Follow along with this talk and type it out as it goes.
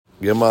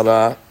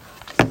Gemara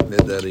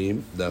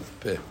Nedarim Daf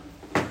Peh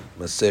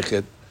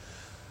Masechet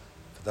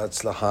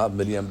V'Tatzlacha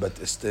Miriam Bat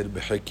Esther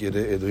B'Hek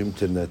Yirei Elohim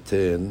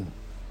Tinaten.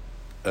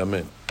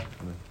 Amen.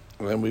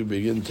 And we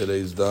begin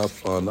today's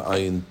daf on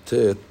Ayin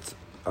Tet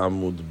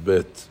Amud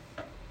Bet,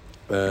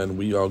 and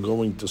we are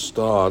going to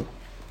start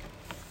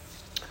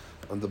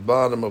on the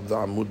bottom of the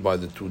Amud by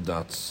the two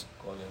dots.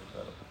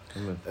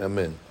 Amen.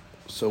 Amen.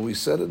 So we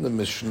said in the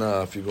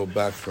Mishnah, if you go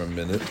back for a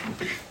minute,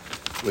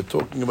 we're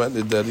talking about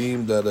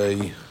Nedarim that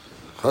a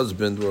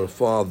husband or a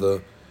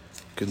father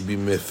can be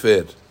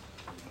mefer.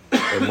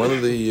 And one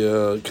of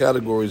the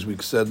categories we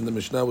said in the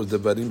Mishnah was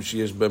Devarim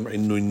sheyesh b'hem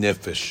inui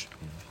nefesh,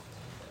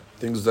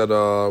 things that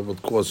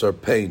would cause her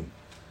pain.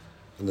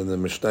 And then the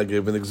Mishnah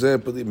gave an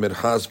example,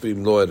 merchas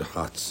v'im lo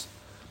erchatz,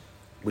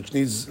 which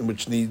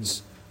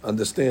needs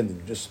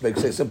understanding. Just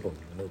say simple.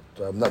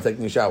 I'm not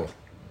taking a shower.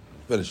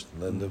 Finished.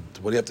 And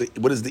what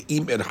is the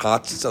im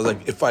erchatz? It sounds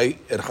like if I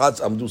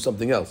erchatz, I'm doing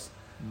something else.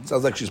 It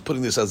sounds like she's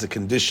putting this as a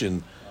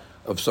condition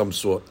of some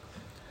sort.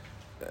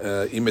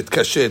 Im et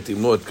kashet,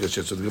 im no et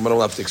kashet. So the Gemara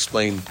will have to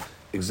explain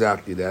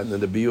exactly that. And then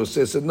the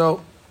Biyoseh said,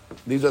 no,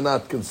 these are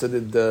not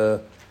considered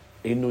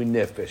inui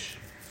nefesh.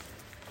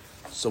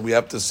 So we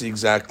have to see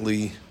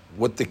exactly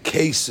what the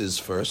case is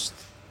first.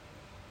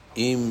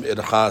 Im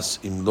erchas,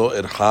 im lo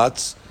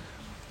erchatz.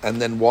 And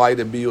then why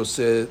the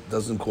Biyoseh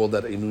doesn't call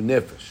that inui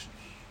nefesh.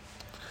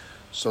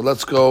 So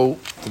let's go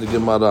to the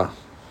Gemara.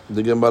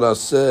 The Gemara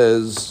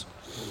says,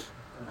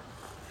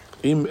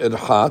 Im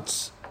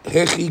erchatz,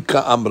 hechi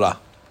ka'amra.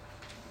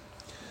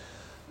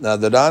 Now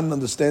the Ran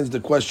understands the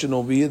question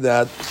over here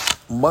that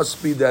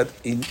must be that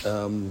in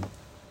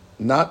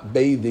not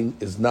bathing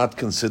is not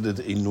considered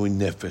inui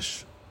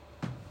nefesh.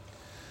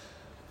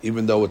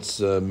 Even though it's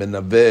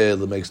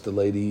menavel, it makes the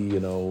lady,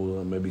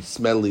 maybe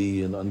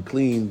smelly and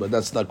unclean, but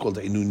that's not called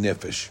inui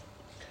nefesh.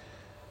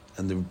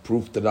 And the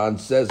proof that Ran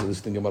says, and this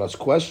is the Gemara's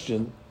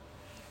question,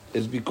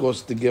 is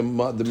because the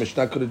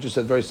Mishnah could have just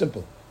said very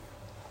simple.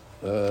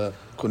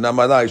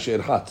 Kunamalai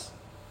she'erchatz.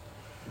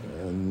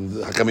 And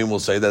Hakamim will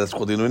say that that's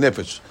called inui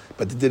nefesh.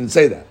 But it didn't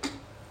say that.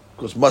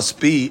 Because must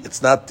be,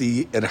 it's not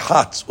the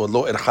erchatz or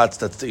lo erchatz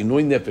that's the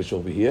inui nefesh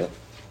over here.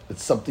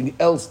 It's something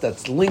else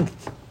that's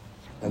linked.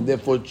 And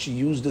therefore she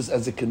used this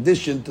as a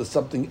condition to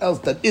something else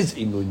that is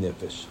inui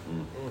nefesh.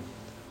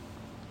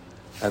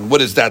 And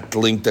what is that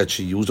link that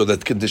she used, or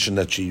that condition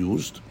that she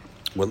used?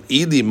 Well,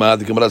 idima,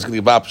 the Gemara is going to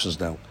give options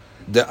now.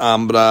 The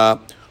amra,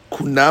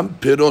 kunam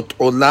pirot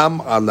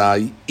olam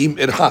alai im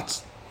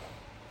erchatz.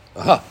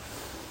 Aha.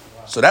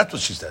 So that's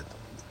what she said.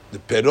 The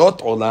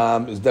perot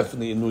olam is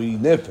definitely inui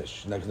nefesh.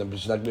 She's not going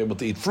to be able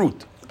to eat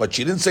fruit. But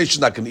she didn't say she's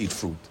not going to eat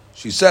fruit.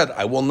 She said,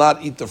 I will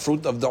not eat the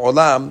fruit of the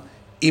olam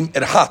im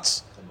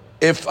erchatz,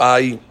 if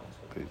I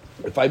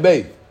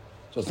bathe.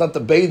 So it's not the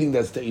bathing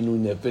that's the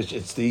inui nefesh.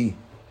 It's the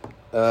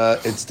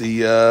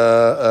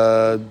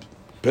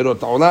perot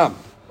olam.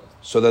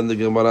 So then the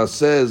Gemara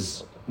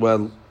says,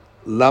 well,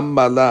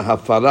 lamma la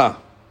hafara,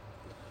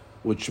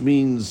 which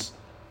means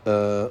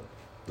the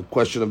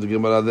question of the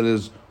Gemara then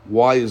is,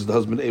 why is the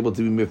husband able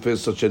to be mefer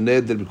such a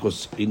neder?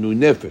 Because inui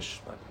nefesh.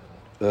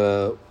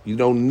 You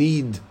don't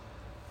need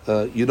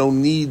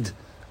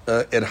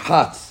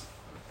erchatz.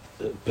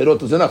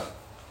 Perot is enough.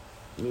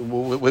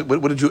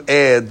 What did you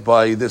add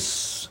by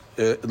this?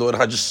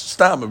 Just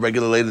stam, a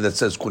regular lady that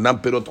says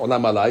kunam perot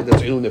olam alai.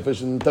 That's inui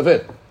nefesh and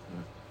taver.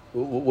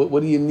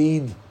 What do you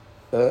need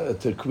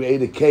to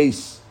create a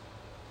case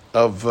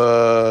of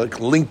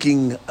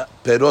linking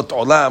perot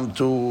olam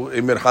to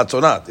imirchatz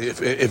or not? If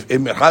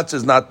imirchatz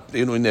is not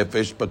inui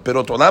nefesh, but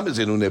perot olam is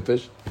inui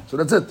nefesh, so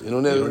that's it. You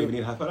don't even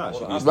need hafara.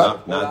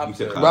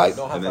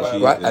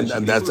 Right.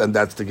 And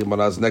that's the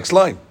Gemara's next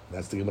line.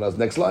 The Gemara's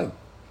next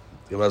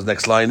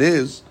line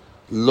is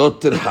lo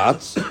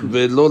terchatz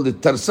velo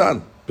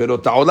litarsan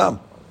perot olam.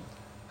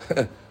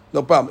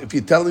 No problem. If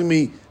you're telling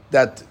me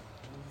that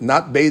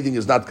not bathing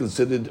is not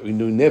considered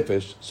inui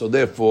nefesh, so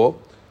therefore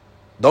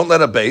don't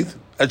let her bathe,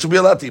 and she'll be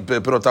allowed to eat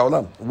perot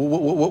ha'olam.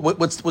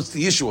 What's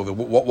the issue of it?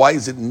 Why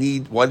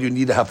do you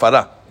need a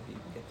hafara?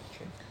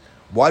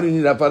 Why do you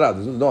need a hafara?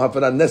 There's no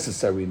hafara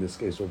necessary in this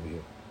case over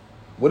here.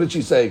 What did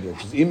she say again?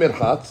 She's imer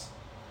chatz.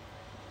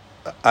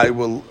 I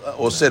will,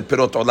 or said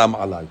perot olam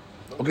alai.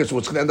 Okay, so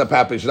what's going to end up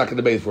happening? She's not going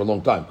to bathe for a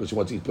long time because she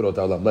wants to eat perot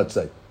ha'olam, let's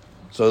say.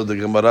 So the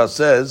Gemara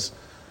says,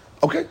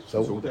 okay,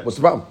 so what's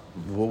the problem?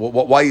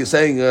 Why are you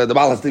saying the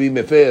Baal has to be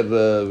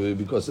mefer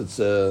because it's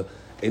inui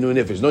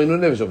nefesh? No inui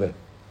nefesh over here.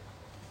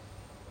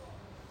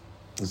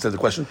 Is that the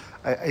question?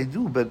 I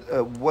do, but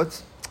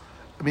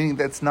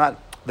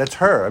that's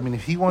her. I mean,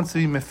 if he wants to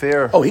be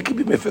mefer... Oh, he could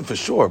be mefer for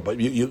sure, but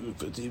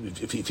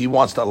if he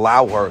wants to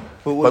allow her...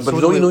 But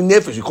no inui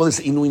nefesh, you call this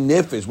inui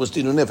nefesh. What's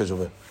the inui nefesh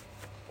over here?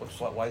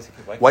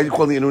 Why are you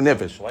calling it inui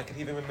nefesh? Why could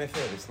he be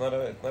mefer? It's not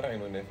a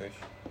inui nefesh.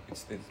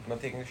 It's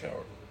not taking a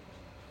shower.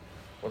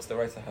 What's the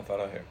right to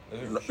hafara here?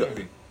 Shouldn't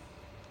be.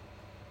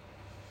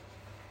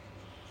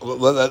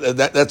 Well,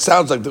 that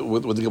sounds like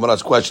what the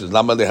Gemara's question is.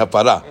 Lama le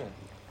hafara.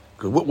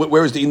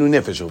 Where is the inu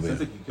nefesh over Sounds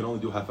here? like you can only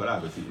do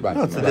hafarah. Right.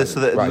 No, so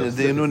the Right.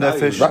 inu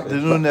nefesh, Right. the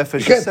inu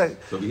nefesh You is can.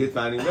 So we hit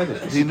finding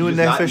nefesh. the inu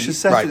nefesh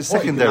is Right.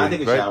 secondary,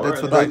 take a right? shower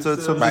That's what and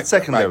that's then- it's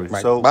secondary.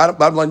 Right. So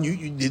bottom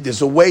line,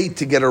 there's a way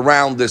to get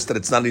around this that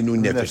it's not inu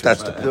nefesh.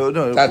 That's the point.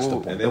 no, That's the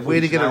well, point. the way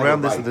to get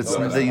around this is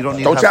that you don't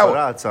need Don't shower.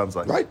 hafarah. It sounds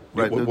like Right.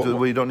 right. The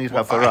way you don't need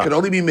I can hafarah.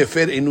 only be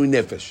mefer inu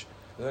nefesh.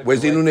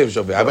 Where's the inu nefesh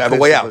over here? I have a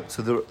way out.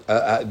 So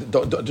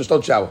the Just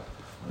don't shower.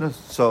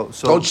 so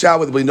Don't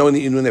shower with no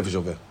inu nefesh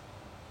over here.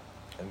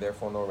 And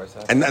therefore, no rest.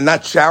 And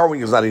not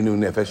showering is not inu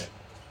nefesh.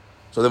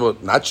 So therefore,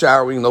 not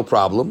showering, no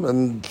problem,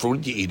 and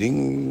food you're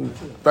eating,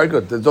 very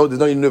good. There's no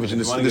inu nefesh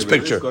in this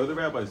picture. Go to the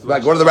rabbis.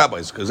 Right, go to the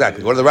rabbis.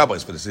 Exactly, go to the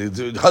rabbis for this.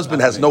 The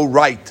husband has no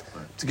right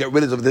to get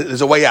rid of it.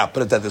 There's a way out.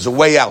 Put it that there's a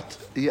way out.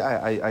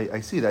 yeah,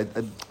 I see that.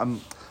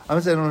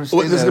 I'm saying I don't understand.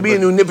 Well, there's that, going to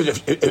be a but- new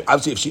nefesh.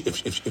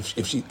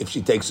 Obviously, if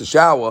she takes a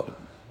shower,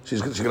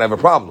 she's going to have a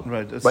problem.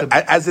 Right, that's But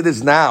a- as it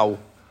is now,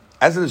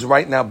 as it is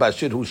right now,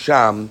 Bashir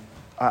Husham.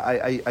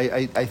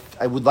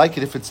 I would like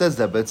it if it says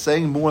that, but it's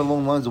saying more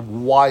along the lines of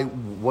why.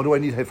 What do I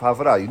need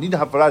hafarah? You need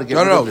hafarah to get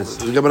rid No. of this.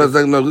 The Gemara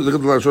says, no, look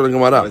at the Lashon of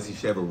Gemara. Unless he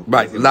should have a-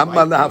 Right. unless he have a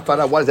Lama right to-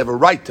 hafara. Why does he have a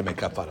right to make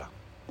hafara?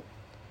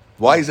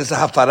 Why is this a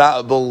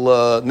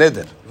hafara'able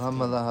neder?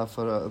 Lama la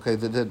hafarah. Okay,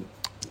 then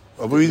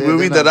We They're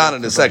read not- that on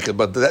in a second,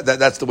 but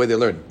that's the way they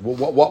learn.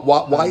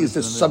 Why is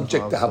this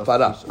subject to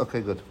hafara?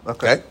 Okay, good.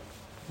 Okay.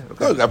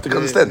 No, you have to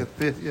understand.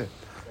 Yeah.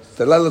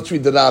 So let's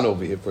read the Ran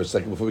over here for a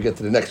second before we get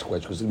to the next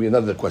question, because there's going to be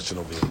another question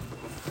over here.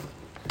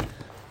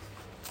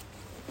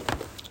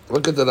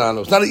 Look at the Ran.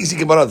 It's not an easy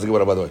Gemara, the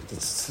Gemara, by the way.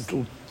 It's a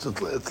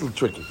little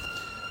tricky.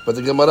 But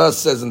the Gemara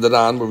says in the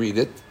Ran, we'll read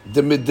it,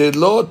 the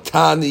midelo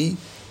tani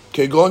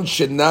kegon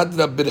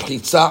shenadra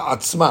birchitza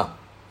atzma.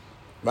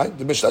 Right?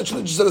 The Mishnah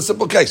just said a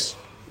simple case.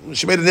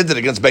 She made a nidr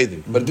against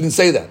bathing, but it didn't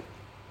say that.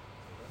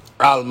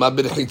 Alma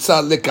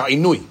birchitza leka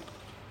inui.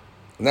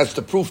 And that's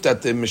the proof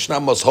that the Mishnah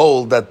must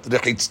hold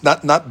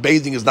that not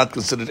bathing is not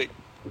considered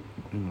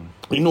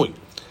inui.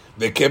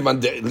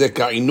 Vekeman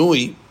leka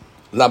inui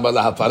lama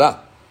lahafara.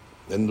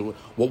 And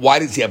why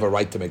does he have a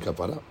right to make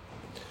hafara?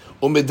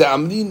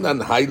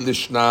 Umedamrinan hay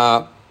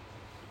lishna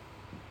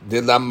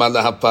de lama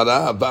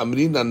lahafara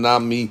va'amrinan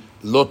nami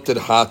lotir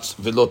hats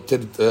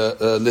velotir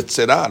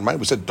litzeran. Right?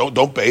 We said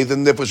don't bathe,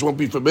 and therefore she won't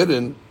be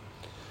forbidden.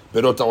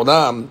 Berot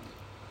olam.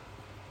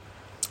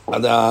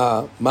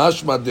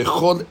 משמע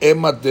דכל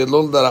אימא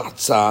דלא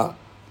לרחצה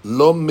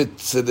לא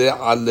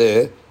מצרה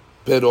עליה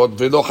פירות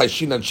ולא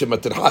חיישינן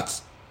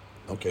שמתרחץ.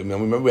 Okay,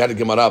 remember we had a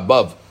Gemara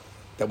above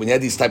that when you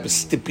had these type of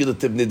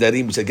stipulative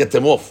nidarim, we said get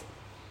them off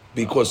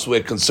because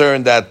we're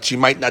concerned that she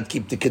might not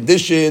keep the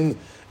condition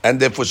and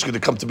therefore she's going to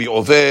come to be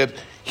over.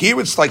 Here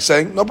it's like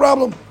saying no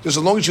problem, just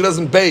as long as she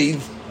doesn't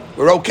bathe,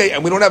 we're okay,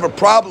 and we don't have a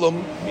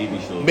problem.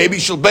 Maybe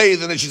she'll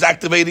bathe and then she's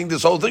activating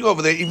this whole thing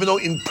over there, even though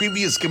in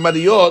previous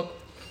Gemariyot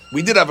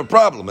we did have a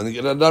problem, and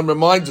that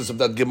reminds us of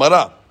that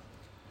Gemara.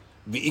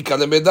 V'ika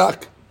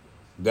lemedak,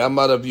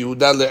 ve'amar Rav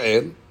Yehuda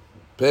le'el,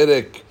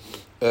 perek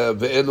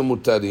ve'elu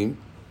mutarim,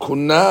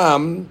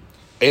 kunam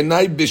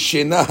enai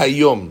b'shena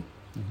hayom,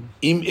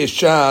 im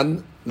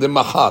eshan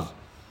lemachar.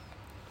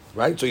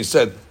 Right? So he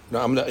said, no,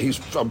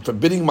 I'm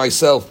forbidding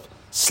myself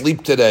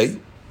sleep today,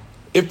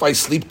 if I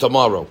sleep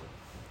tomorrow.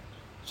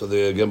 So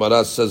the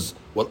Gemara says,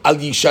 well, al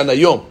yishan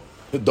hayom,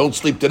 don't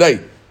sleep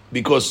today,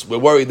 because we're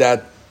worried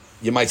that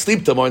you might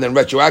sleep tomorrow, and then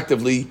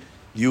retroactively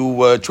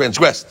you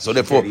transgressed. So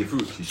therefore,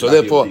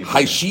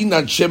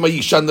 Haishinan Shema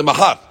Yishan the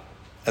Mahar.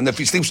 And if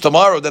he sleeps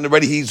tomorrow, then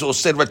already he's all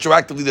said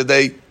retroactively the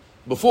day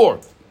before.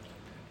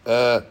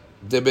 The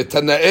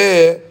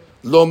Betanae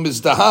Lo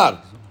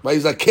Mizdahar. Right?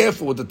 He's not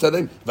careful with the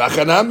Tanaim.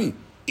 Vachanami.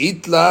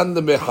 Itlan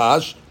the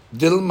Mehash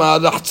Dilma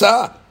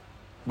Rachza.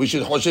 We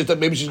should hoshet that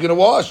maybe she's going to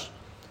wash.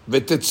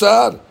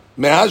 Vetitzar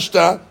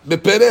Mehashta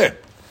Bepere.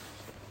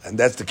 And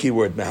that's the key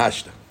word,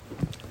 Mehashta.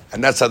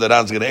 And that's how the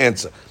Ran's going to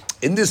answer.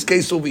 In this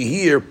case over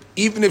here,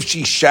 even if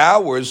she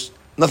showers,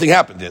 nothing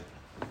happened yet.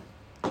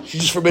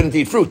 She's just forbidden to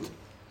eat fruit.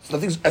 So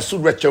nothing's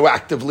assumed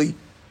retroactively.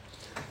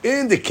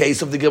 In the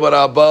case of the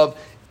Gemara above,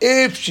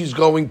 if she's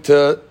going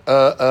to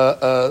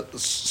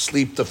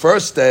sleep the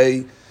first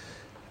day,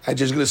 and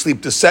she's going to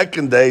sleep the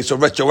second day, so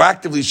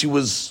retroactively she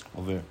was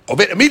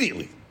over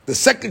immediately. The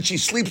second she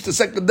sleeps the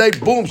second day,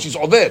 boom, she's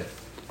over.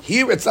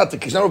 Here it's not the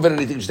case. She's not over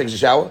anything. She takes a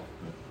shower.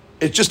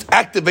 It just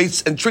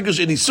activates and triggers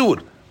an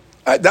isur.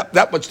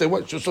 That much they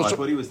want. I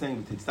thought he was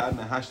saying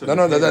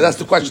No, that's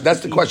the question. That's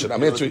the question.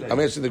 I'm answering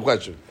the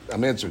question.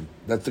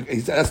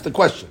 That's the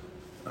question.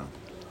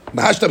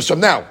 Mahashtab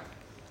from now.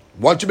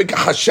 Once you make a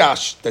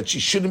hashash that she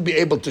shouldn't be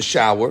able to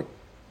shower,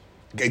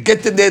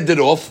 get the neder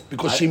off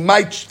because she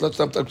might. I'm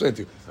saying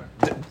to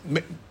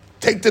you,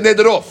 take the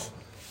neder off.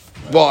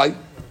 Why?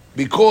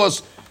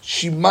 Because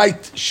she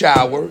might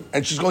shower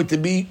and she's going to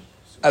be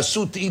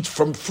asut to eat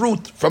from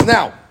fruit from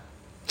now,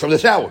 from the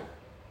shower.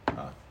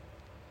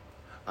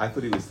 I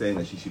thought he was saying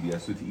that she should be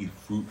asur to eat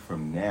fruit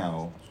from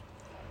now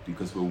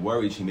because we're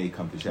worried she may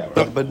come to shower.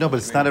 But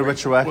it's not a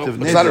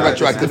retroactive. It's not a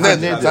retroactive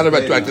neder. It's not a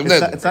retroactive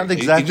neder. It's not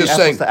exactly He's just apples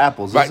saying, to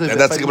apples. right? And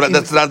that's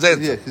the answer.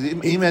 Yeah, because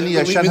אם אני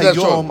ישן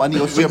היום, אני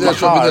עושה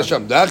מחר.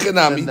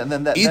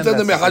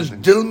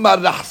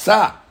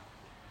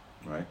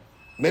 Right?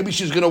 Maybe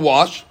she's going to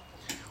wash,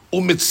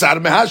 and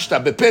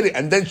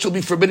then she'll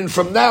be forbidden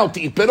from now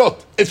to eat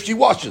perot if she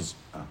washes.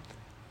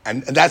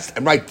 And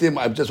right there,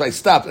 I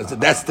stopped. I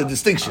said, that's the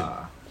distinction.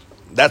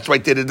 That's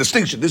right there, the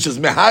distinction. This is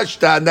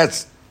mehashta, and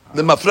that's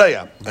the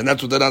mafreya. And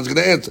that's what the Ran's going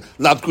to answer.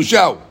 Lav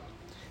kushau.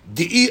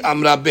 Di'i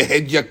amra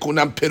behedya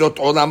kunam perot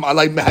olam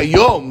alay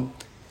mehayom.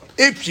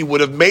 If she would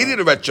have made it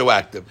a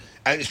retroactive,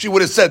 and she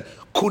would have said,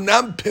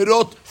 kunam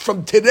perot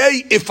from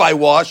today, if I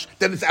wash,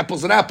 then it's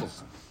apples and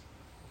apples.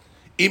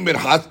 Imir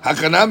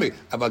hakanami.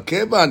 But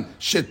kevan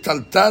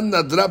shetaltan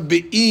nadra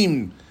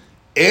be'im.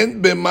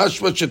 En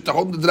b'mashva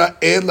shetahod nadra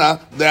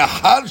ela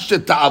le'achar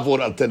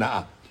sheta'avor al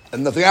tena'ah.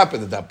 And nothing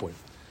happened at that point.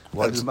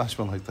 Why is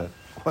mashma like that?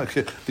 No,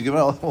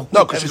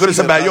 because she could have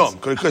said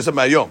Mayom. Could have said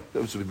Mayom.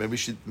 Maybe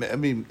she. I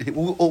mean,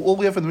 all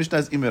we have for the Mishnah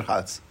is Imer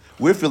Hatz.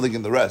 We're filling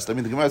in the rest. I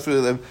mean, the Gemara is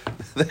filling them.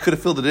 They could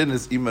have filled it in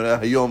as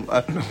Imer Hayom.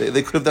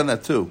 They could have done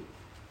that too.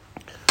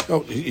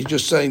 No, he's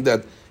just saying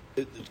that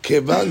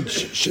Kevan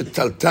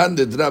shetaltan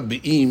nedra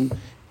bi'im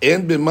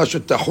en b'mashu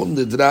tahun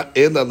nedra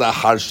ela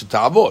lahar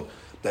sheta'avor.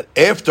 That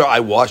after I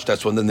wash,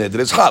 that's when the neder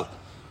is chal.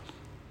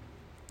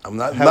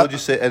 How would you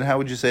say? And how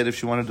would you say it if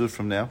she wanted to do it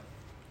from now?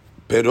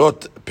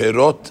 Perot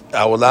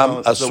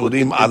העולם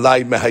אסורים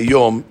עליי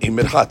מהיום עם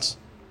מרחץ.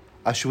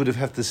 She would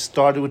have to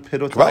start it with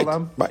Perot Right,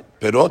 Haolam? right.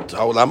 Perot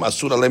העולם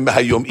אסור עליהם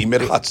מהיום עם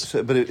מרחץ.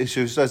 But if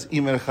she says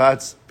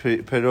Imerchatz,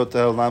 Perot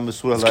Haolam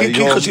Asur Alayom.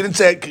 Because she didn't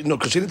say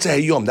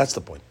hayom, that's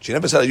the point. She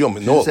never said hayom.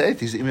 She No. didn't say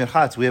it. It's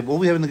Imerchatz. All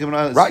we have in the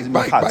Gemara is Right.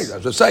 Imerchatz. I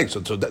was just saying.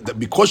 So that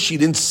because she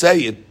didn't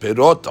say it,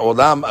 Perot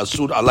העולם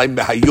אסור עליהם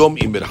מהיום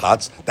עם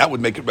מרחץ, that would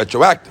make it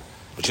retroactive.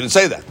 But she didn't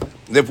say that.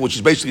 And therefore,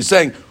 she's basically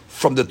saying,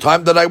 from the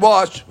time that I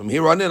wash, from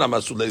here on in, I'm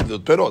asur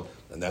perot,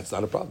 and that's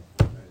not a problem.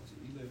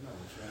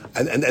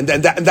 And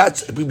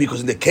that's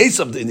because in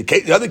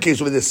the other case,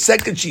 the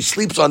second she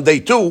sleeps on day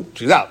 2,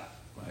 she's out.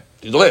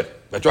 She's alive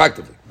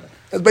retroactively.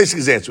 That's basically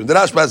his answer. The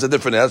Rashba has a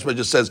different answer. It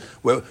just says,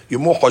 well, you're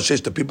more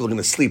choshesh that people are going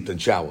to sleep than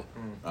shower.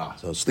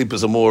 So sleep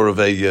is a more of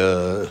a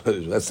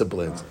that's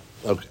simple answer.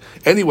 Okay.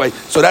 Anyway,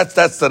 so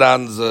that's the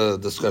Ran's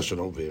discussion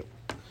over here.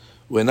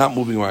 We're not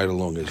moving right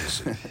along, as you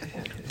see.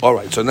 All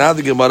right. So now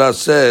the Gemara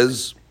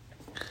says.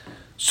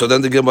 So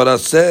then the Gemara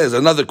says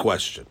another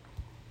question.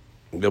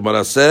 The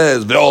Gemara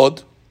says,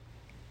 "Ve'od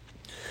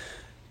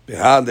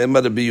behad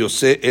emar Rabbi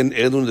Yosef en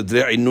elun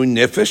nedrei inui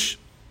nefesh."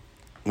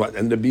 What?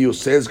 And Rabbi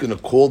Yosef is going to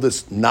call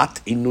this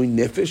not inui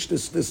nefesh.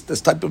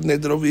 This type of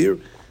neder over here.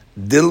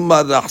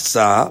 Dilma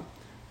rachsa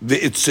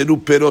ve'itzeru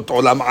perot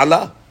olam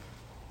ala.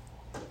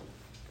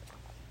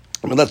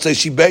 I mean, let's say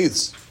she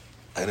bathes,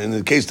 and in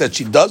the case that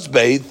she does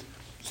bathe,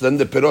 so then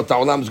the perot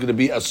olam is going to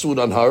be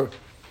asur on her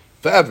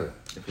forever.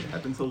 If it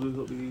happens, he'll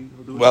do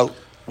it.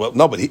 Well,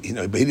 no, but he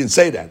didn't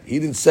say that. He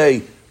didn't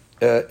say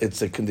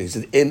it's a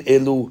condition. He said in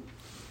elu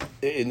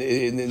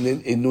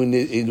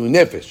inu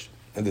nefesh,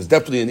 and there's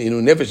definitely an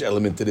inu nefesh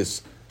element to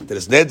this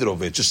neder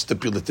over it. Just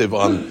stipulative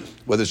on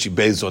whether she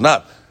bathes or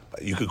not.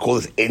 You could call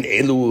it in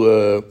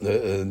elu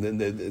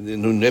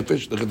inu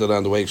nefesh. Look at that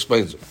on the way he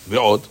explains it.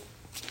 Ve'od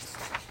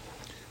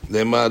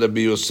lema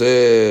Rabbi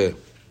Yosef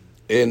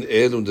in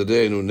elu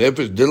inu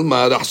nefesh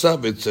dilma rachsa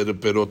v'tzer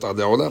perot ad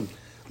ha'olam.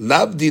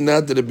 Lav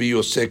dinad Rabbi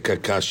Yosef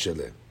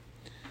kakashele.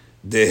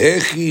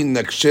 Dehechi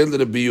nakshel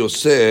Rabbi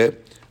Yosef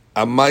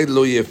amay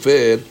lo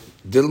yefer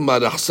dilma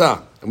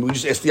rachsa. And we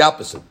just asked the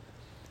opposite.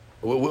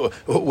 What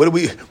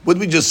did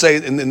we just say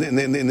in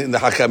the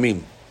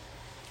Hakamim?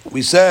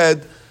 We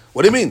said,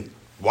 what do you mean?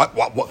 What?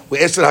 We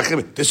asked the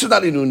Hakamim. This is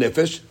not inu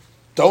nefesh.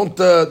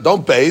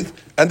 Don't bathe,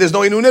 and there's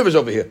no inu nefesh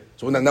over here.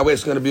 So now we're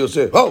asking Rabbi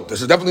Yosef. Oh,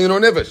 this is definitely inu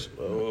nefesh.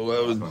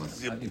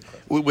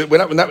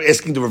 We're not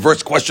asking the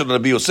reverse question on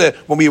Rabbi Yosef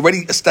when we already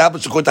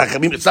established according to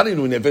Hakamim. It's not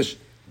inu nefesh.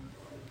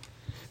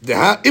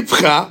 Deha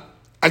ipcha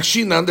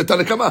akshinan de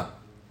Tanakama.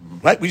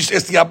 Right? We just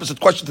asked the opposite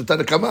question to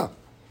Tanakama.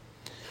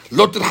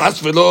 Lo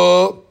terhas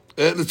velo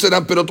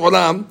l'tzeram perot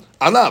olam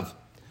alav.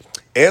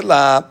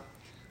 Ela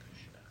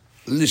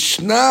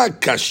lishna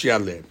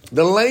kashyale.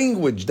 The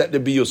language that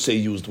Rabbi Yosef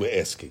used, we're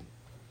asking.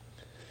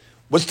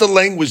 What's the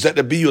language that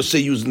Rabbi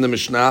Yosef used in the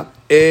Mishnah?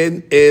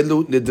 En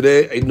elu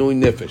nidre inui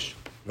nefesh.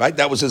 Right?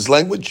 That was his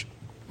language.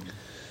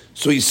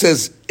 So he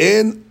says,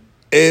 En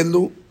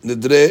elu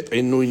nidre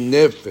inui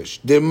nefesh.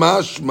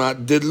 Demashma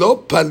delo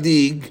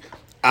palig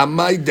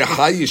amai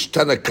dehayish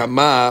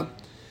tanakama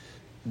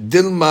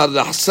dilma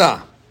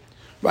rahsa.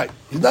 Right.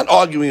 He's not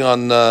arguing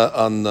on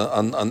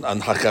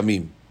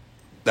Hakamim.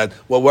 That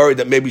we're worried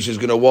that maybe she's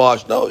going to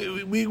wash. No,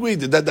 we agree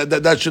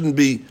that shouldn't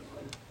be.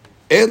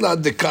 Ela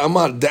de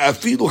kamar de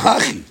afilu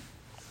hachi.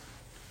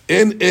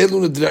 En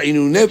elu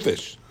nedrainu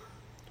nefesh.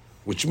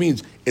 Which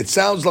means it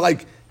sounds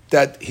like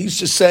that he's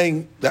just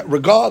saying that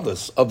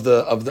regardless of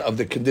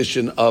the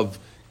condition of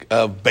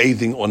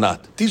bathing or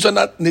not, these are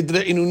not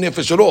nedrainu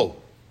nefesh at all.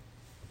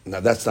 Now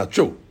that's not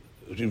true.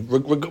 Put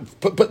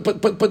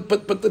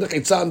the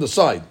Chitza on the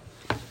side.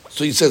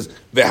 So he says,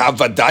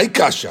 Ve'havadai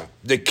kasha,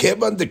 the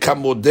kevan de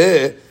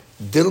kamodeh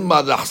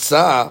dilma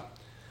rahsa,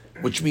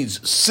 which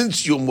means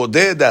since you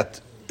modeh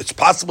that it's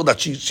possible that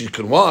she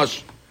can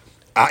wash,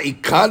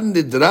 ha'ikar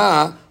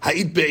nidra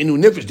ha'it be'inu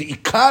nefesh. The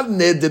ikar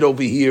neder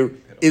over here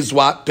is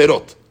what?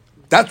 Perot.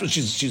 That's what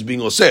she's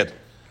being said.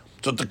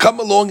 So to come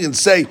along and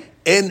say,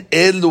 en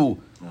elu,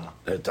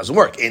 it doesn't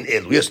work. En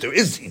elu. Yes, there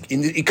is.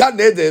 In the ikar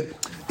neder,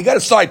 you got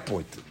a side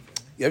point.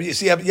 You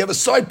have a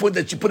side point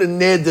that you put a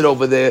neder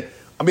over there.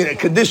 I mean, a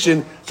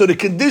condition. So the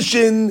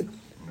condition,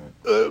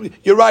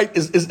 you're right,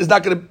 is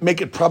not going to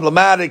make it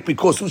problematic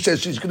because who says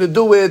she's going to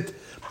do it,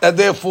 and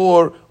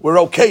therefore we're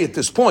okay at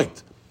this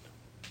point.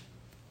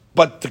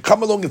 But to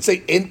come along and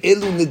say en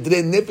elu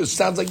nidre nefesh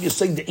sounds like you're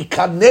saying the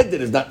ikar neder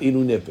is not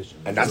inu nefesh,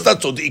 and that's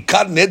not so. The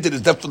ikar neder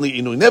is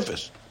definitely inu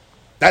nefesh.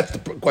 That's the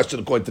question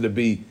according to the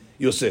B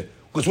Yosef.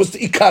 Because what's the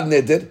ikar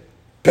neder?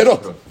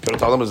 Perot.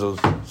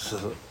 Perot.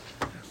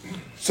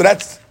 So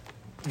that's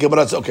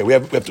Gemara. Okay, we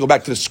have to go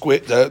back to the square,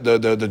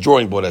 the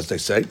drawing board, as they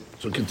say.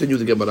 So continue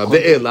the Gemara.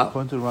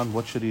 According to Ran,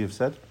 what should he have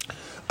said?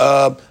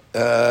 Like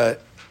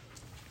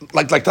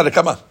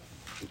Tanakama.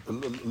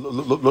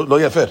 Lo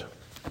yafer.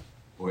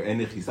 Or en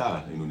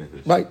nechisa inu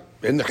nefesh. Right.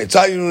 En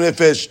nechisa inu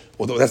nefesh.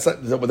 Although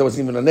that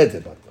wasn't even a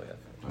neder.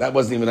 That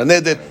wasn't even a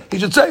neder. He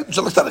should say,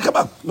 so like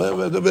Tanakama.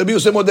 Maybe you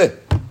say more there.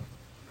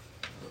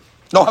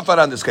 No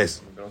hafara in this case.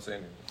 Don't say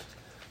anything.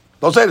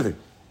 Don't say anything.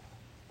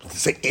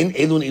 Say in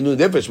inu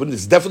nefesh, but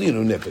it's definitely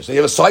inu nefesh. You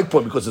have a side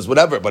point because it's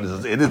whatever, but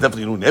it is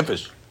definitely inu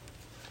nefesh.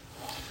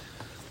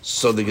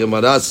 So the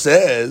Gemara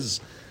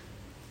says,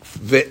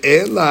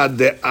 ve'ela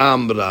de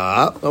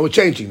amra. Now we're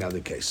changing now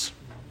the case.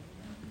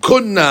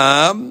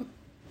 Kunam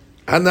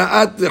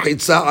hanaat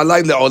lechitza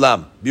alay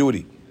leolam.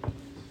 Beauty.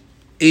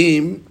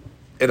 Im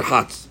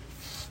erhatz.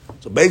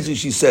 So basically,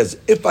 she says,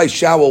 if I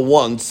shower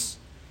once,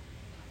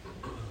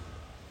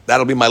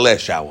 that'll be my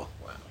last shower.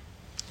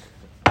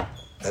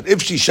 That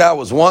if she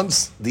showers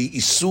once, the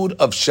isur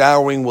of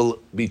showering will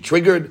be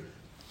triggered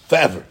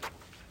forever.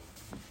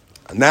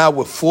 And now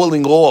we're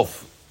falling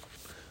off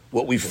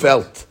what we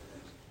felt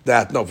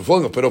that, no, we're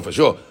falling off Perot for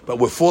sure, but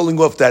we're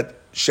falling off that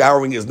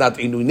showering is not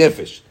Inui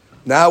Nefesh.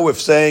 Now we're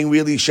saying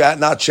really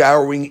not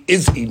showering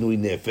is Inui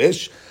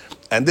Nefesh.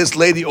 And this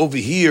lady over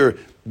here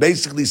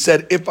basically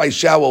said, if I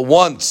shower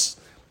once,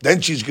 then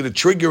she's going to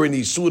trigger an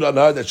isur on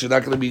her that she's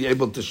not going to be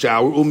able to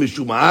shower. Because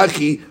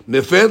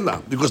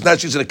now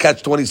she's going to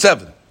catch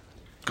 27.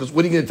 Because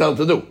what are you going to tell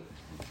her to do?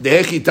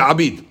 Dehechi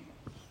ta'abid.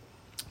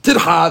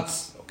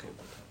 Tirhatz.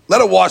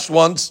 Let her wash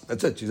once.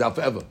 That's it. She's out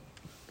forever.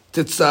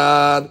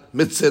 Titzar,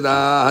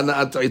 mitzira,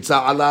 hana'at itza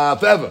ala,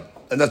 forever.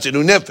 And that's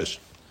inu nefesh.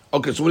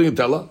 Okay, so what are you going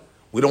to tell her?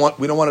 We don't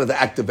want her to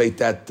activate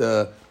that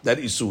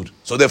isur.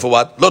 So therefore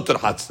what? Lo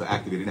tirhatz. So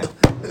activate it now.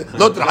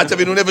 Lo tirhatz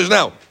inu nefesh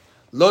now.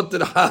 Lo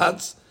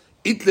tirhatz.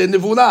 Itle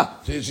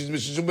nevula.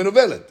 She's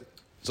menuvelet.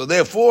 So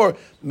therefore,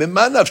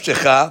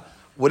 mimanavshecha,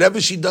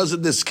 whatever she does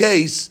in this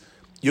case,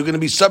 you're going to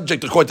be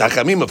subject, according to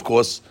Hachamim, of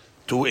course,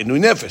 to inui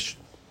nefesh.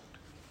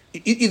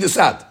 Either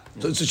sad.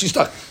 So she's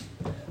stuck.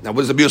 Now,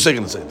 what is the Yosef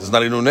going to say? It's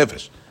not inui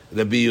nefesh.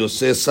 The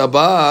Yosef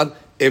sabar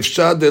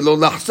efshad de lo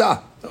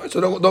lahsa.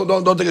 So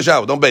don't take a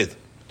shower. Don't bathe.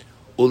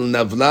 Ul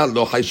navla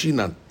lo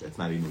haishinan. That's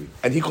not inui.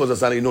 And he calls us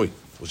not inui,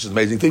 which is an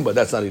amazing thing, but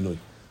that's not inui.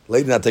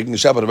 Lady not taking a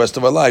shower the rest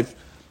of her life.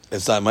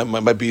 It's not,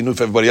 might be inui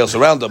for everybody else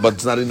around her, but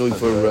it's not inui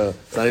for her.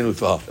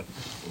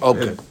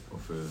 Okay.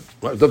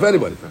 Right, so for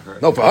anybody.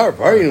 No, for her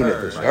inui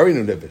nefesh. Her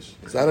inui nefesh.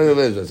 It's not inui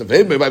nefesh. So for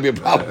him, it might be a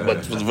problem,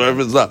 but for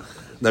her, it's not.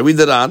 Now read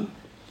it on.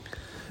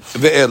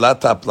 Ve'ela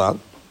taplan.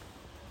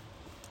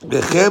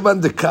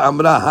 Ve'chevan de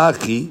ka'amra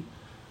haki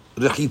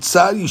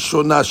rechitza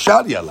yishona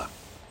sharyala.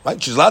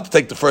 Right? She's allowed to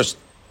take the first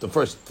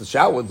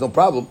shower. It's no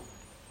problem.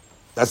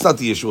 That's not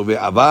the issue.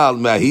 Ve'aval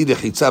me'ahi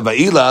rechitza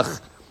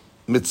va'ilach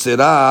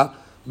mitzera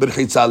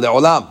b'rechitza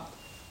le'olam.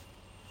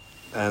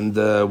 And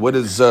what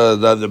does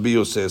the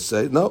Bio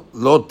say? No,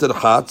 lo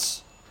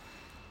terchatz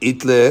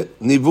itle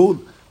nivul.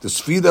 The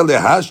sfira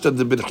lehashta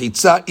de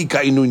b'rechitza ika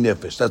inui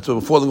nefesh. That's what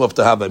we're falling off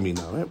the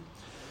havamina, right?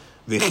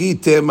 V'chi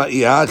tema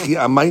iachi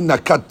amay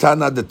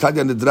nakatana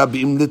detalya nedra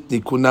b'im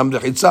litni kunam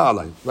rechitza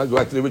alay. Right, go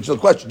back to the original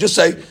question. Just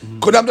say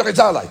kunam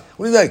rechitza alay.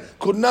 What do you think?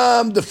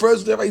 Kunam the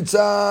first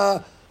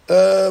rechitza.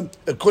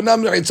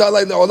 Kunam rechitza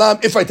alay le'olam.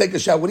 If I take a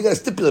shower, what do you got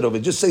to stipulate over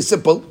it? Just say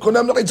simple.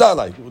 Kunam rechitza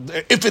alay.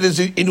 If it is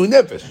inui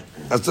nefesh.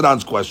 That's the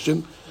Ran's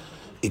question.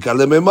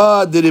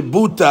 Ikalemema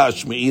deributa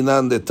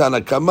shmeinan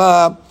letana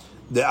kama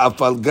de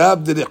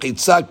afalgav de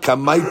rechitza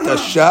kamaita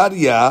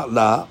sharia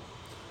la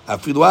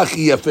afilu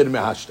achi yafer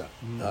mehashta.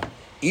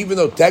 Even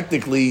though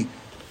technically,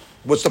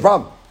 what's the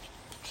problem?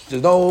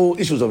 There's no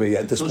issues over here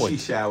at this point.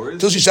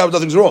 Till she showers,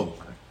 nothing's wrong.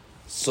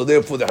 So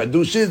therefore, the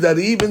hadush is that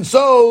even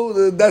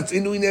so, that's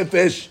inui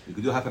nefesh. You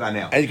can do hafara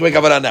now. And you can make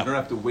hafara now. You don't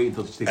have to wait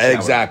until she takes a shower.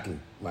 Exactly.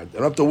 Right. You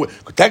don't have to wait.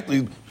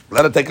 Technically,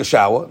 let her take a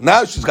shower.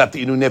 Now she's got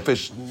the inu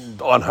nefesh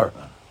on her.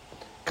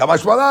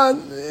 Kamash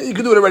malan, you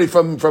can do it already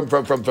from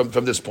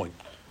this point.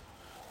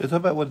 You're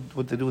talking about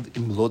what they do with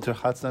imlot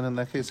terchatz then in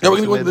that case? Yeah,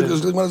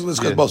 let's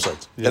discuss both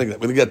sides. Yeah. We're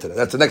going to get to that.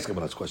 That's the next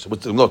Gemara's question.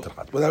 What's the imlot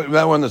terchatz? But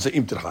I want to say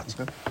im terchatz.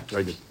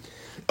 Very good.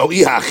 Oh,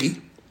 ihachi.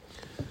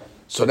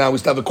 So now we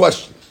still have a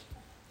question.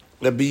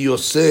 Rabbi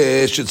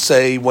Yosef should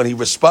say when he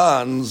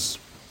responds,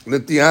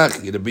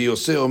 Letihachi. Rabbi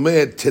Yosef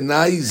omer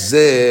tenai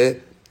zeh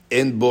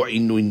en bo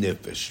inui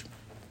nefesh.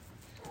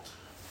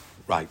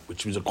 Right,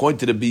 which means according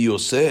to Rabbi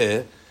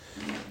Yosef,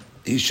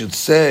 he should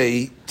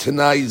say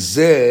Tanai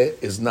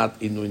Zeh is not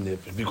Inui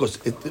Nefesh because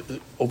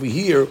over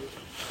here,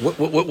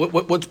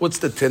 what's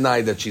the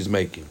Tanai that she's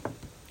making?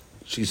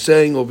 She's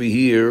saying over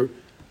here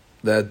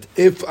that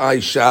if I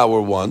shower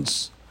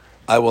once,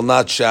 I will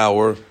not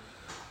shower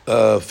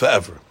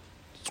forever.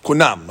 It's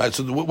kunam, right?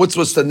 So what's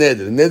the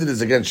neder? The neder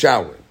is against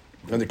showering,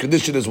 and the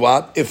condition is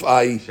what? If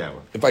I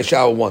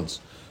shower once.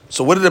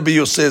 So what did Rabbi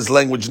Yosef's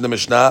language in the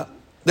Mishnah?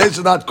 This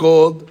is not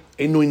called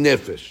Inui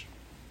Nefesh.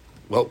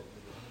 Well,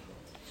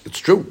 it's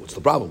true. What's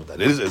the problem with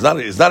that? It's not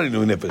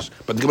Inui Nefesh.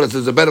 But the Gemara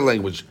says a better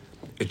language.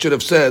 It should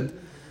have said,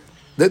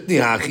 Let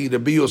nihachi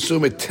Rabbi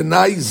Yosef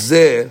tenai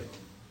zeh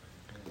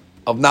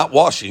of not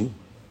washing.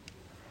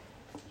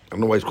 I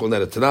don't know why he's calling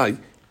that a tenai.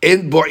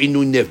 En bo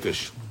Inui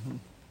Nefesh.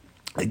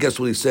 I guess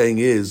what he's saying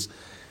is,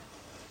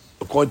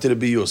 according to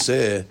Rabbi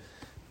Yosef,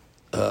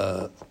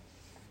 let's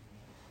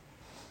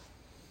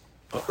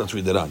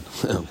read that on.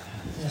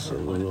 So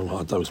we don't have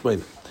time to explain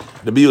it.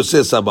 Rabbi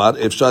Yosef Sabar,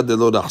 Efshad de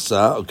lo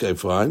Rahsa. Okay,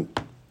 fine.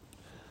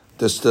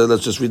 Let's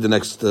just read the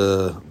next.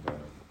 Where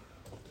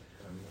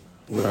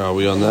are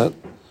we on that?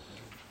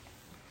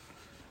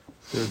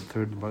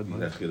 Third line.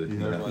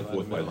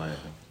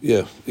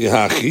 Yeah,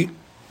 Yahachi.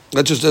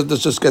 Let's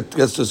just get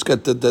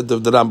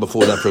the Ram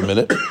before that for a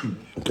minute.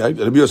 Okay,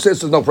 Rabbi Yosef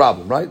says no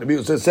problem, right? Rabbi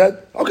Yosef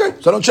said, okay,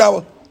 so don't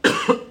shower.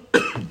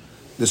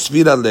 The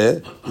Svira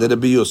le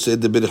Rabbi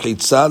Yosef the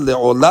Birchitza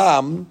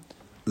leolam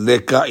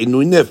leka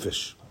inui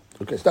nefesh.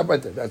 Okay, stop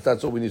right there.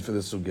 That's all we need for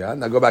this sugya.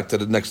 Now go back to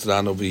the next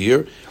Ran over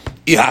here.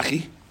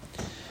 Ihachi.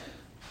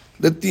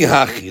 Let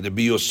Ihachi.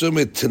 Rabbi Yosef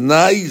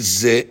tenai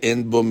ze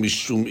en bo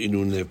mishum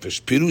inu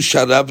nefesh. Pirush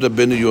harav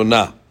Rabbeinu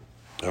Yonah.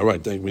 All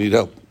right, thank you. We need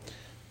help.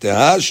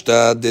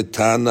 Tehashta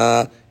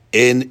detana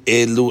en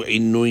elu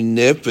inui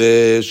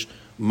nefesh.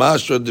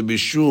 Masha de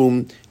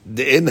bishum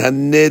de en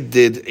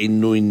haneded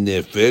inui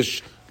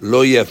nefesh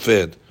lo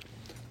yafed.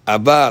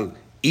 Aval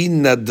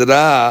in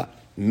nadra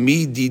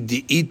midi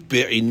di'it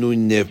be'inui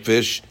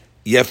nefesh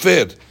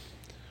yafer.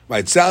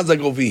 Right, sounds like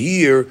over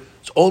here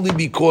it's only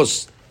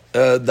because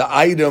the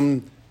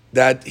item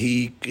that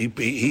he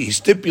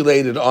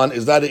stipulated on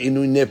is not an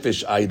inui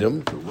nefesh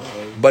item,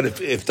 but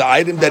if the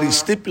item that he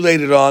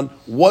stipulated on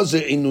was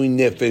an inui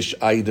nefesh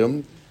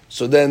item,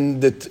 so then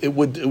that it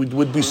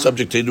would be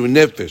subject to inui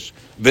nefesh.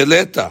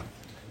 Veleta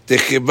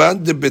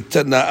techevan de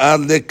betana'a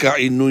leka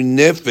inui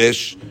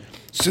nefesh.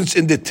 Since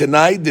in the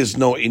Tanai there's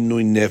no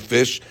inui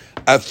nefesh,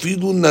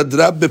 afilu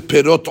nadra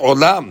beperot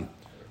olam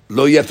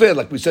lo yafer,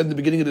 like we said in the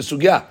beginning of the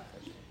sugya.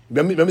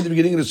 Remember the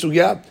beginning of the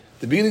sugya?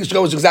 The beginning of the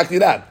sugya was exactly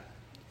that.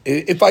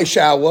 If I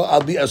shower,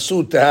 I'll be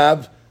asur to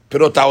have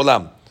perot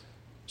olam.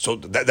 So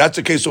that's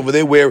the case over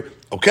there where,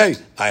 okay,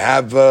 I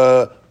have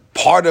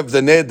part of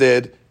the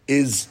neder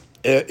is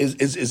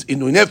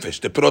inui nefesh.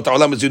 The perot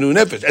olam is inui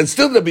nefesh, and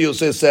still Rabbi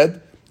Yosef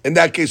said in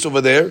that case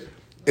over there,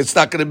 it's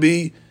not going to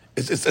be.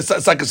 It's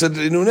not considered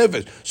inui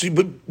nefesh. So,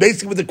 but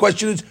basically, the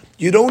question is,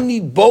 you don't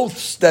need both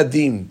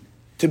stadim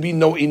to be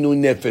no inui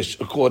nefesh.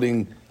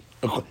 According,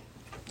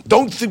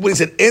 don't think what he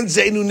said. Enze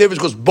inui nefesh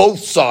because both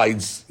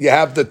sides you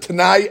have the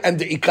tanai and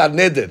the ikar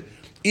neder.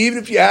 Even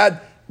if you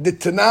had the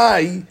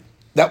tanai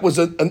that was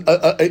a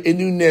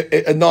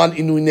non-inui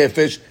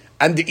nefesh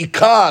and the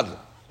ikar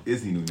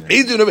Is inui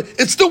nefesh.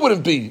 it still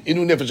wouldn't be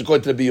inui nefesh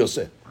according to Rabbi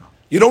Yosef.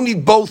 You don't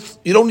need both.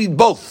 You don't need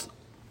both.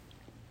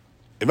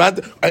 And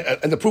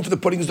the proof of the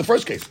pudding is the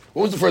first case.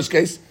 What was the first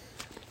case?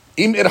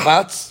 Im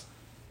irhatz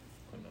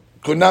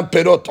kunam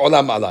perot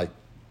olam alai.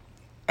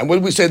 And what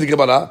did we say in the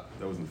Gemara?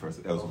 That was the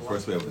first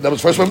way of That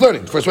was first way of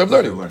learning. First way of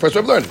learning.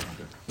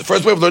 The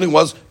first way of learning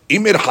was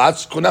im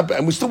irhatz kunam,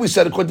 and we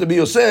said according to Rabbi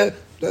Yosef,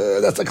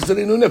 that's like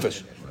considered inui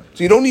nefesh.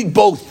 So you don't need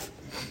both.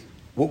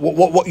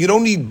 You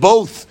don't need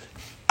both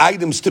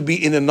items to be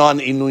in a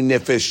non-inui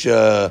nefesh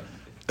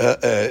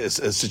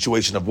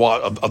situation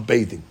of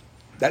bathing.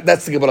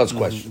 That's the Gemara's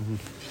question.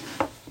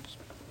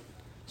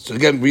 So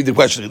again, read the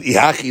question.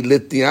 Ihachi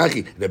lit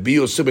nihachi. Rabbi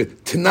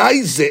Yosef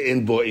Tanai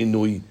ze'en bo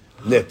inui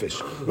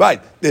nefesh.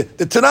 Right.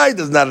 The Tanai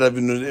does not have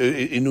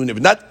inui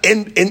nefesh. Not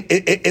en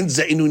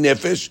ze'inui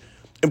nefesh,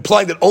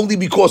 implying that only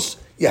because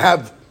you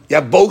have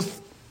both.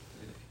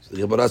 So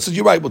the Gemara says,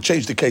 you're right, we'll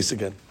change the case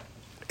again.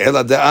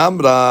 Ela de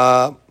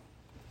amra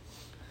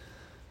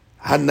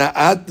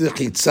hana'at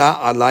chitza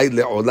alai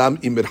le'olam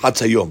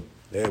imirchatz hayom.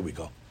 There we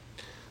go.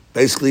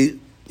 Basically,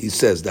 he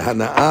says the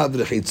hana'ah of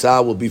the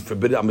chitza will be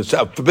forbidden. I'm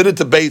forbidden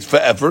to bathe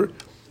forever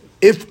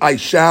if I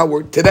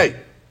shower today.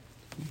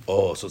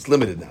 Oh, so it's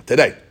limited now.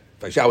 Today,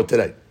 if I shower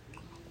today,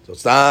 so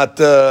it's not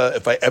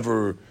if I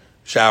ever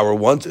shower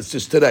once. It's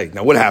just today.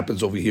 Now, what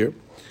happens over here?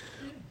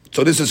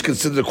 So this is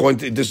considered according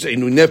to this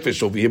inui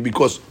nefesh over here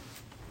because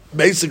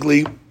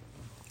basically,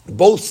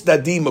 both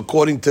Stadim,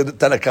 according to the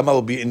Tanakama,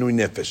 will be Inui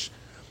Nefesh.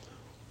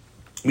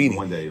 Meaning,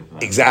 One day.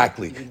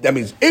 exactly. That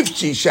means if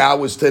she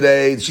showers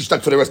today, she's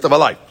stuck for the rest of her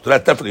life. So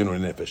that's definitely Inui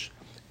Nefesh.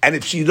 And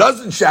if she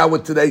doesn't shower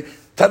today,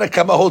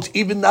 Tanakama holds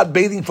even not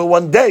bathing for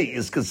one day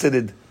is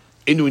considered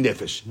Inui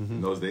Nefesh.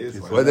 In those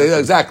days. Well,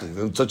 exactly.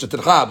 Such a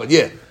tircha, but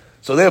yeah.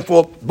 So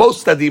therefore,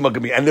 both Stadim are going to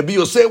be. And the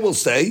Yosef will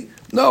say,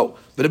 no.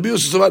 But the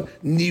Yosef says,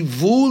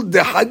 Nivul de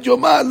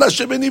Hadjoma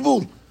Lashem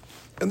Nivul.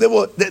 And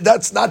therefore,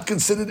 that's not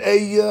considered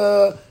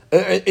an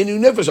Inui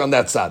Nefesh on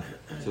that side.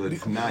 So the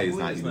Tanai is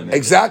not even.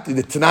 Exactly.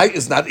 The Tanai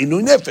is not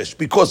Inui Nefesh.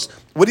 Because,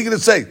 what are you going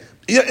to say?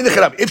 In the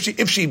Charam,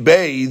 if she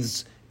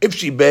bathes,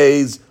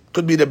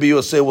 could be the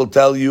Yosef will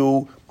tell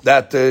you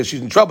that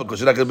she's in trouble because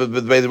she's not going to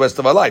bathe the rest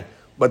of her life.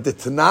 But the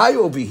Tanai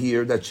over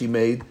here that she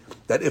made,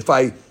 that if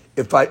I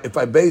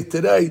bathe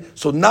today,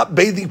 so not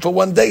bathing for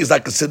one day is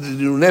not considered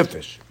Inui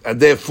Nefesh. And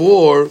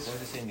therefore,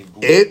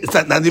 it's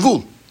not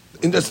Nivul.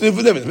 It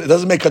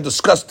doesn't make her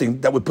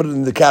disgusting that we put it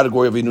in the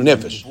category of Inui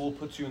Nefesh. Nivul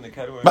puts you in the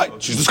category. Right,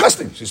 she's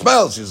disgusting. She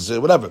smells. She's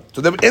whatever.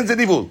 So then ends the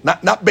Nivul.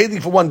 Not bathing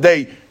for one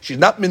day. She's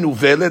not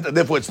minuvelet, and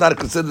therefore it's not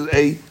considered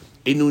a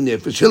Inui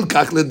Nefesh.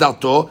 Hilkach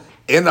ledato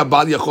en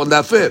abal yachol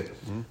lafer.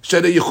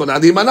 Shede yachol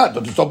adimanat.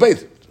 Don't just don't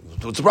bathe.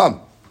 What's the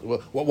problem?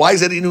 Why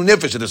is that Inui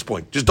Nefesh at this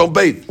point? Just don't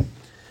bathe.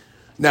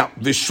 Now,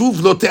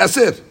 v'shuv lo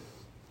te'aser,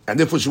 and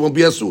therefore she won't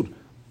be asur.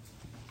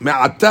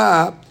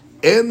 Me'ata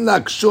en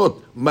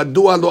lakshot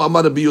madua lo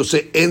amar Rabbi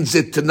Yosef en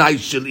ze t'nai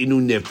shel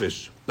Inui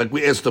Nefesh, like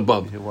we asked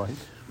above.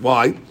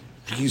 Why?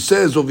 He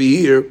says over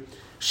here,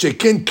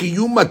 sheken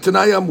kiyum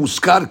ha'tnai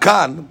muskar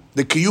kan,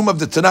 the kiyum of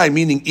the t'nai,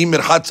 meaning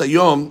imer chatz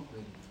hayom,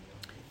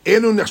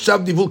 enu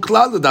nechshav nivul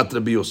klal ledat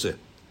Rabbi Yosef.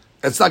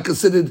 That's not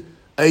considered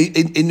a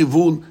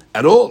nivul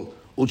at all.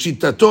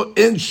 Uchitato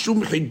en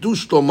shum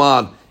chidush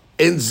lomar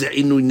en ze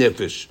Inui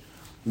Nefesh.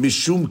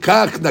 Mishum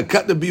kach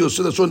nakat Rabbi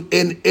Yosef lashon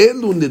en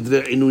elu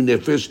nidre Inui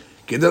Nefesh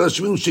k'dei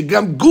lashminu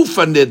shegam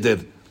gufa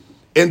neder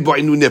en bo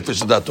Inui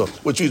Nefesh dato.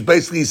 Which he's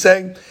basically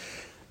saying,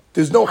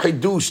 there's no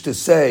chidush to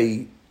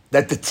say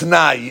that the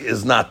Tanai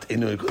is not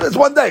Inui. It's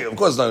one day, of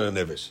course, it's not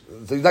Inui Nefesh.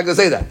 So he's not going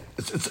to say that.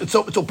 It's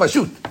so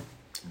pashut.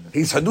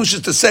 His chidush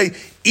is to say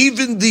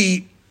even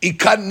the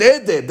ikan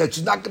neder that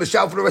she's not going to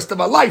shower for the rest of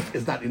her life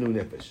is not Inui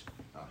Nefesh.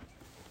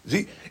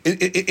 See,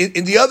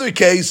 in the other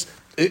case,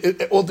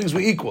 all things were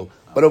equal,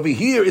 but over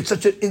here it's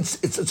such a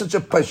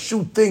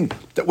pashut thing.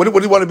 That what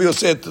do you want to be able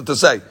to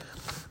say?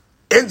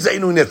 En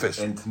Inui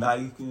Nefesh. And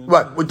Tanai.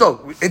 Right, we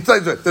don't.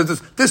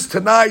 There's this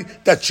Tanai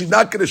that she's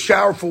not going to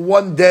shower for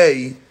one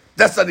day.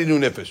 That's not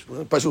Inui Nefesh.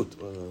 Pashut.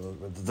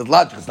 The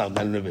logic is not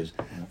Inui Nefesh.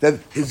 Then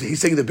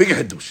he's saying the bigger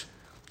hadush.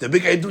 The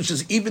bigger hadush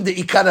is even the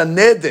ikana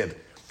neder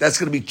that's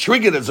going to be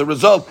triggered as a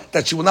result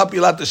that she will not be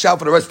allowed to shower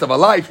for the rest of her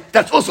life.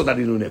 That's also not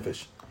Inui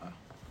Nefesh.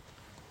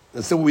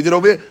 And so what we did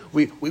over here,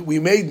 we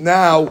made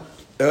now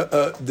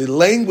the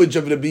language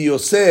of Rabbi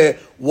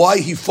Yosef, why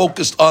he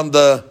focused on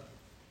the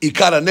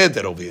Ikara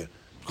Neder over here.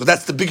 Because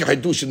that's the bigger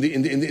Hadush in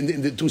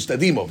the two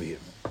Stadim over here.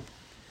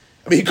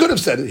 I mean, he could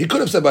have said it. He could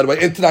have said, by the way,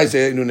 and tonight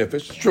say Inui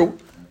Nefesh. It's true.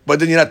 But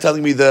then you're not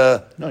telling me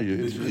the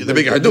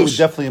bigger Hadush. You would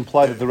definitely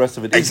imply that the rest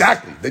of it is.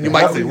 Exactly. Then you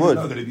might say, would.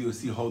 No, the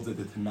Rabbi holds that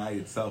the Tanai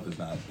itself is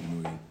not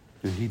Inui.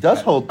 He does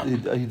hold.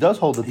 He does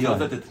hold the He holds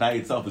Tanai. that the Tanai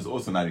itself is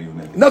also not Inui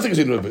Nefesh. nothing is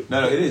Inui Nefesh.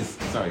 No, it is.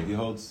 Sorry, he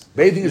holds.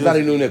 Bathing is not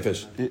Inui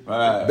Nefesh.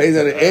 Right.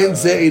 Bathing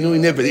is Inui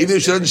Nefesh. Even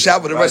if she doesn't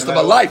shower for the rest of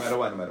her life. No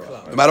matter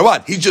what. No matter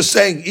what. He's just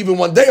saying, even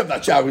one day of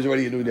not showering is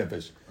already Inui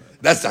Nefesh.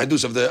 That's the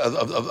Hadush of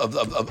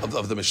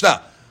the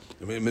Mishnah.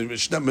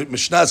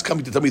 Mishnah is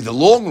coming to tell me the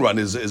long run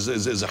is a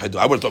Hadush.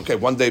 I would have thought, okay,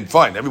 one day,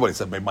 fine.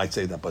 Everybody might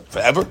say that, but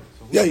forever?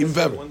 Yeah, even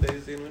forever. One day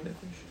is Inui Nefesh.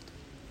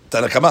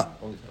 Tanakama.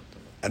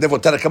 And therefore,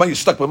 Tanakama, you're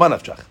stuck with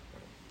Manafchach.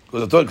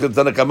 Because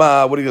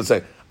Tanakama, what are you going to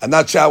say? I'm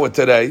not showered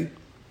today,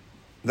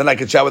 then I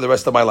can shower the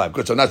rest of my life.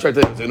 Good, so I'm not showered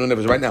today, it's Inui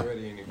Nefesh right now.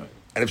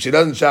 And if she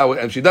doesn't shower,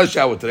 and she does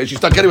shower today, she's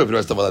stuck anyway for the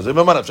rest of her life. So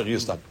Manafchach, you're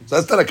stuck. So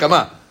that's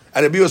Tanakama.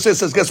 And Rabbi Yosef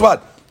says, guess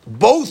what?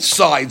 Both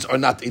sides are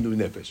not Inui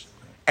Nefesh.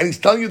 And he's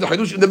telling you the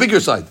Hadush in the bigger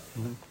side.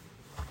 And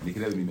he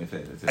can never be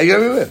Nefesh. And you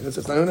never be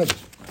That's not Inui Nefesh.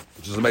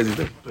 Which is an amazing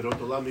thing. Perot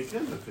olam you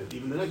can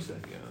even the next day.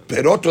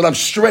 Perot olam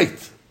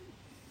straight.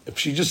 If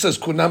she just says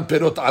kunam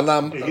perot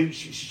alam,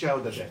 She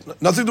showered that day.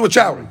 nothing to do with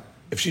showering.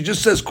 If she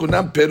just says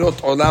kunam perot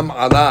olam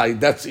alai,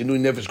 that's Inui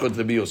Nefesh going to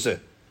Rabbi Yosef.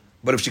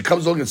 But if she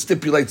comes along and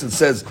stipulates and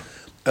says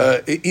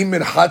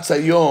imer hatz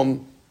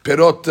hayom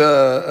perot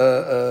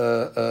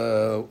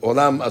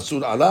olam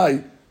asur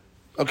alai,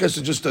 okay,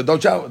 so just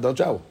don't shower.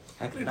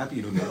 How can it not be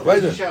Inui Nefesh? Right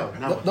there. Shower.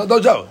 No,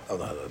 don't shower.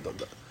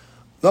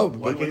 No,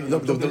 Why can't you no,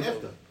 do it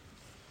after?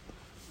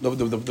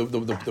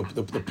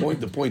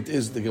 the point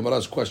is the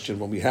Gemara's question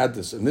when we had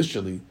this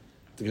initially.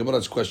 The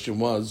Gemara's question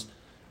was,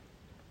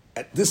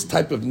 this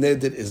type of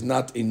neder is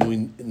not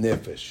Inui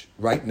Nefesh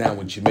right now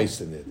when she makes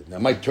the neder. Now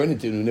it might turn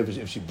into Inui Nefesh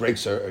if she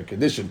breaks her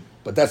condition,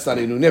 but that's not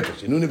Inui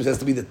Nefesh. Inui Nefesh has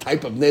to be the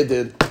type of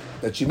neder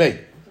that she made,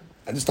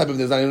 and this type of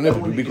neder is not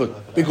Inui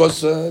Nefesh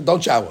because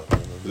don't shower.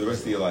 For the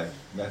rest of your life.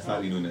 That's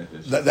not Inui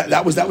Nefesh.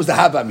 That was the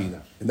Hava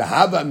Amina. In the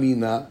Hava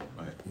Amina,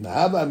 The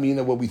Hava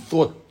Amina, where we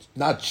thought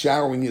not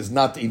showering is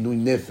not Inu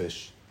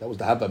Nefesh. That was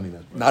the Hava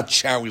Amina. Not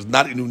showering is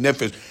not Inu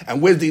Nefesh.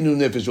 And where's the Inu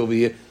Nefesh over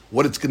here?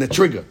 What it's going to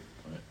trigger?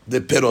 The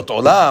Perot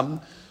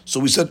Olam. So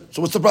we said,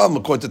 so what's the problem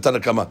according to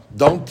Tanakama?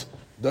 Don't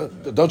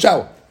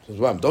shower.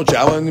 Don't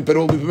shower and Perot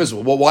will be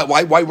permissible. Well,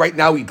 why right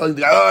now he telling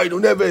the guy,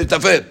 Inu Nefesh,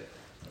 Tafir?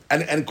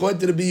 And according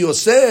to the Bi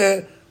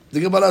Yoseh, the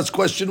Gemara's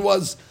question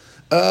was,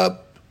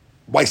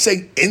 why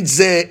saying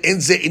Inze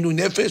Inu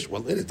Nefesh?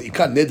 Well, you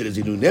can't neder is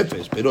Inu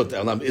Nefesh. Perot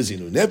Olam is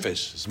Inu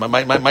Nefesh. So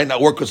might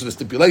not work because of the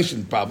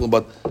stipulation problem,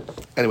 but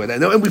anyway,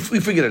 and we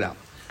figured it out.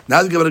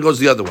 Now the Gemara goes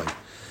the other way.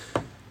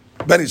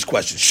 Benny's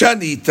question.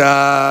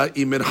 Shanita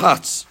Imir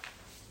Hatz.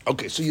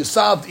 Okay, so you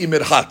solved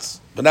Imir Hatz,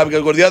 but now we're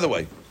going to go the other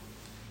way.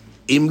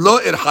 Imlo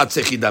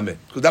Irhatz Echidame.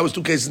 Because that was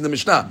two cases in the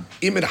Mishnah.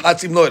 Imir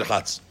Hatz, Imlo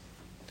Irhatz.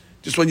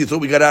 Just when you thought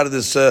we got out of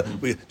this,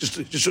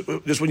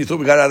 just when you thought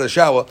we got out of the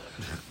shower.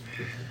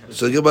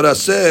 So the Gemara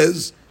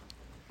says,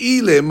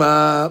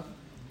 Ilema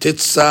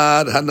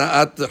titzar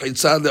hanaat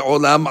hitzar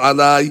le'olam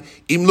alai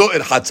imlo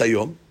irhatz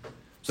hayom.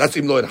 So that's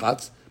imlo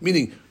irhatz,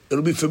 meaning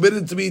it'll be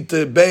forbidden to me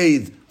to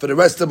bathe for the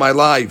rest of my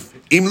life.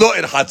 Imlo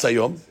irhatz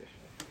hayom.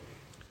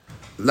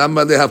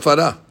 Lama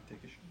lehafara.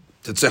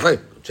 Titzaheh,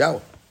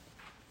 shower.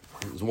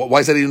 Why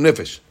is that in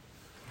nefesh?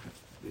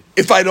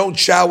 If I don't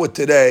shower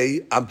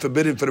today, I'm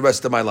forbidden for the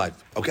rest of my life.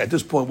 Okay, at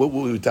this point, what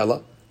will we tell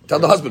her? Tell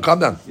the husband, calm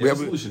down. We have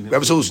a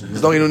solution.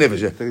 There's no inu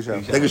nefesh. Yeah.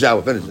 Take a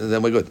shower. Finish, and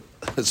then we're good.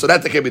 So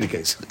that can't be the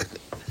case.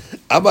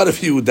 Amar of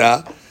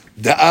Yehuda,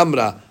 the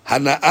Amra,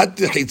 Hanaat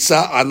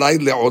hitza alay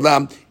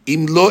le'olam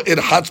im lo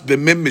irhatz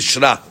b'mim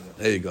mishra.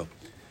 There you go.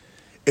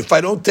 If I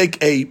don't take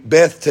a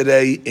bath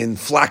today in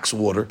flax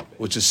water,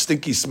 which is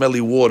stinky,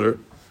 smelly water,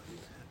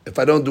 if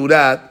I don't do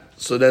that,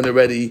 so then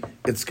already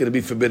it's going to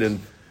be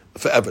forbidden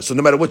forever. So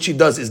no matter what she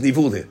does is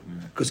nivul here.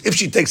 Because if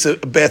she takes a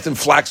bath in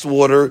flax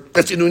water,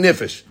 that's inu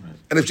nefesh.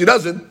 And if she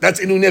doesn't, that's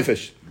inu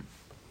nefesh.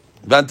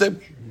 Vante?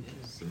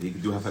 So he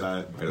can do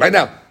hafara right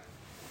now.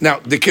 Now,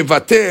 the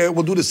kevater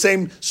will do the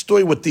same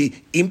story with the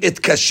im et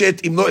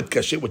kashet, im lo et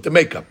kashet, with the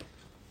makeup.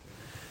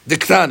 The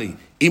ktani,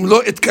 im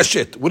lo et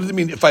kashet. What does it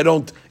mean if I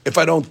don't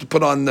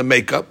put on the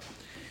makeup?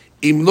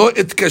 Im lo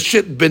et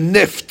kashet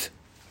beneft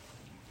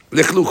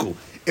lechluchu.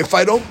 If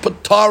I don't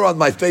put tar on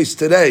my face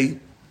today,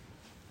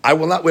 I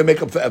will not wear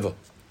makeup forever.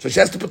 So she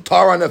has to put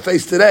tar on her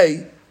face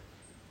today.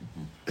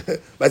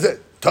 That's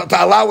it.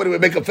 To allow her to wear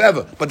makeup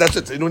forever. But that's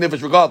it. Inu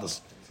nefesh regardless.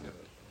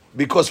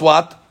 Because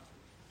what?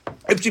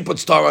 If she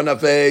puts tar on her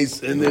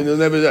face and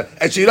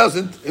she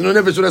doesn't, inu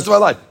nefesh the rest of her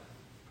life.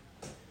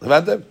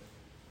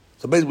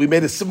 So basically, we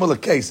made a similar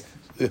case.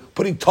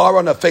 Putting tar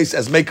on her face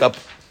as makeup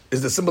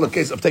is the similar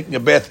case of taking a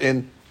bath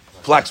in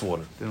flax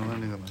water.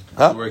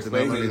 Huh? What do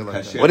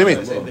you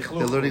mean?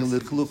 They're learning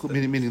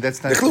the meaning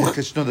that's not no,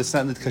 that's not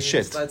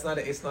kashet.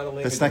 It's not a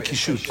language. That's not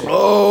kishut.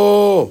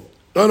 Oh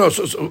no.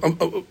 So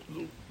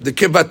the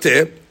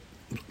kivateh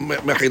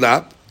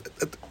mechila.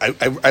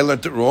 I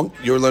learned it wrong.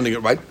 You're learning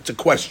it right. It's a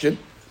question.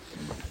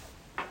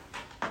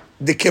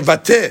 The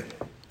kivateh,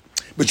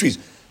 which means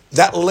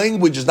that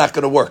language is not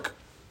going to work.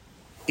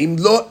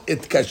 Imlo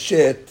et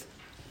kashet.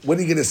 What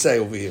are you going to say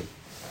over here?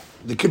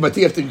 The kibbati,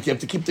 you have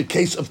to keep the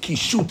case of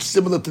kishut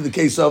similar to the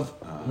case of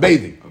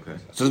bathing. Okay.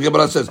 So the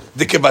Gemara says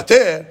the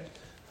kibbati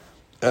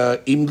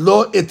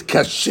imlo et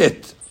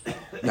kashet.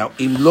 Now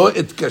imlo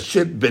et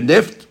kashet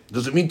beneft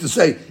does it mean to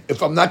say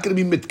if I'm not going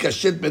to be mit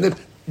kashet beneft?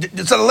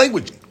 It's not a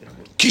language.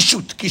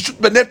 Kishut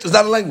beneft is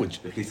not a language.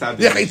 The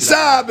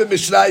chitza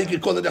b'mishnah you can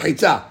call it the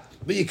chitza,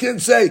 but you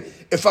can't say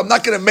if I'm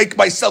not going to make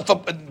myself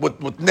up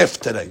with neft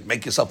today.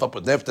 Make yourself up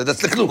with neft.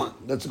 That's the kluk.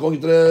 That's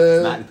going to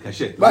the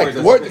right.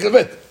 The word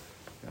kavit.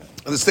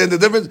 Understand the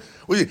difference?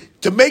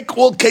 To make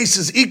all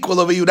cases equal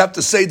over, you'd have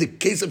to say the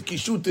case of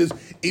kishut is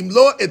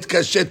imlo et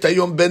kashet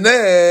hayom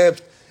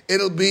beneft.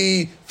 It'll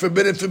be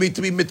forbidden for me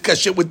to be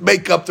mitkashet with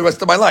makeup the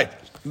rest of my life.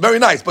 Very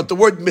nice, but the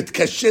word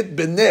mitkashet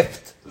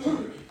beneft.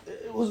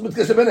 Who's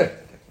mitkashet beneft?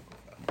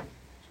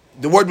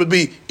 The word would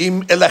be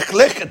im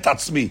elechlech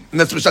etatzmi, and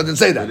that's Mishnah didn't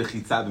say that.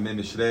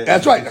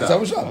 That's right. That's how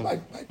Mishnah.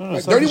 Right.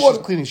 Dirty water.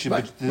 Cleaning shit.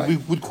 We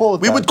would call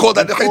it. We would call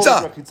that the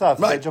chitza.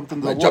 Right. Jumped in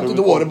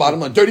the water.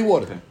 Bottom line. Dirty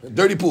water.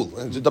 Dirty pool.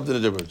 And jumped in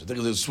the river. I think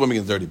it was swimming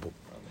in a dirty pool.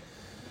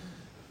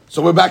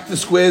 So we're back to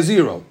square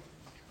zero.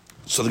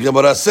 So the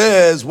Gemara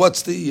says,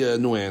 what's the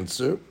new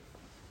answer?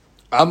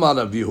 Amar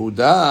Rav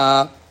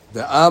Yehuda,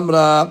 the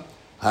Amra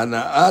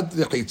hanaat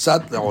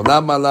lechitzat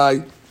leolam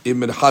alai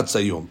im irhatz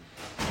hayom.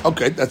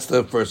 Okay, that's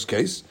the first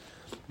case.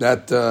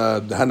 That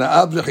the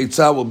hana'av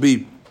lechitza will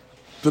be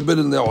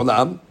forbidden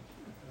le'olam,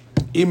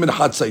 im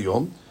irhatz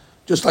hayom,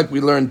 just like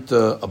we learned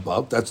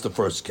above. That's the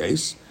first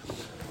case,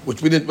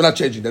 which we didn't. We're not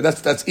changing that.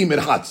 That's im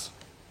irhatz.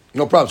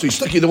 No problem. So you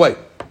stick either way,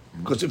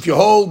 because if you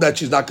hold that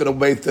she's not going to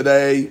bathe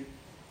today,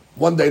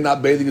 one day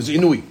not bathing is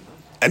inui,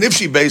 and if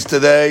she bathes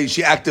today,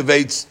 she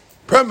activates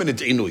permanent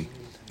inui.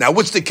 Now,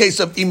 what's the case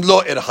of im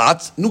lo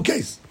irhatz? New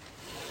case.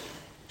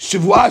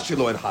 Shivua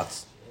shelo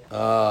irhatz.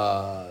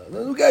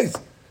 No guys,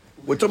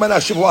 we're talking about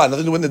shivua, nothing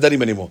to do with the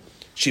darim anymore.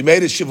 She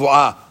made a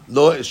shivua,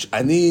 lo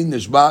ani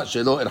nishba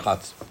shelo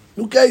irhatz.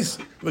 New case.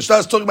 The Mishnah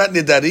is talking about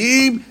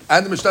Nidarim,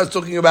 and the Mishnah is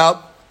talking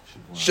about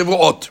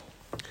Shavuot.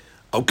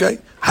 Okay?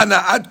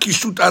 Hana'at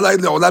kishut alay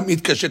le'olam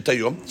yitkashet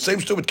hayom.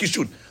 Same story with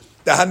kishut.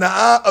 The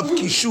hana'ah of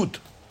kishut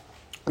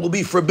will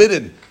be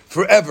forbidden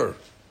forever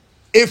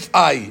if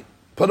I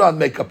put on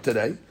makeup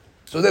today.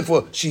 So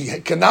therefore, she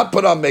cannot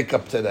put on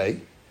makeup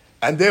today,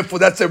 and therefore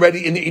that's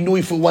already an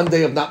inui for one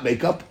day of not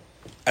makeup.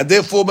 And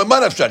therefore,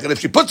 and if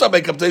she puts on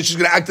makeup today, she's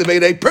going to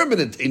activate a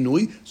permanent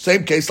inui.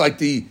 Same case like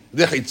the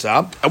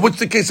rechitza. And what's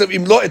the case of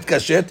im lo et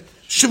kashet?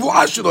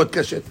 Shivu'ah shelo et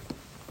kashet.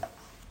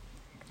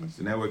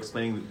 So now we're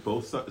explaining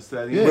both sides,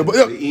 the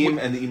im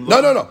and the im.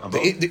 No.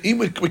 The im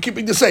we're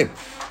keeping the same.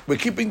 We're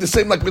keeping the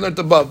same like we learned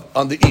above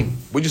on the im.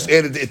 We just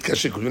added the et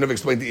kashet because we never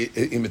explained the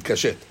im et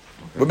kashet.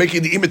 We're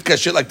making the im et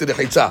kashet like the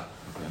rechitza.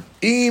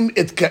 Im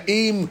et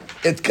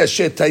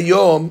kashet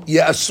hayom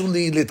ye'asu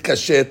li lit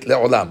kashet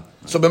le'olam.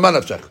 So b'ma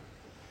nafshach.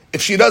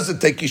 If she doesn't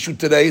take kishut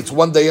today, it's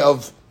one day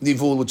of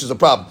nivul, which is a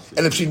problem.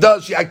 And if she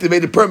does, she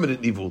activated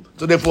permanent nivul.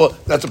 So therefore,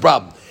 that's a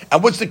problem.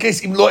 And what's the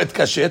case? Im lo et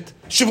kashet,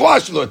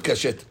 shivu'ah shelo et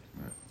kashet.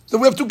 So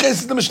we have two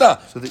cases in the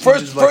Mishnah. So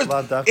first,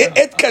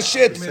 et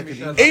kashet.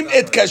 Im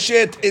et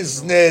kashet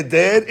is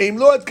neder. Im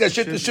lo et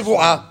kashet is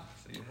shivu'ah.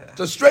 It's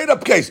a straight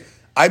up case.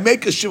 I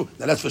make a shivu'ah.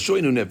 Now that's for sure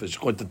inu nefesh.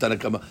 According to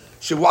Tanakama,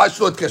 shivu'ah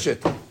shelo et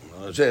kashet.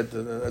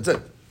 That's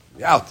it.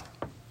 You're out.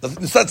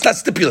 That's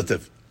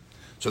stipulative.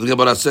 So the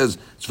Gemara says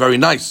it's very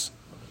nice,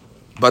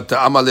 but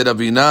Amal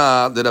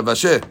Ravina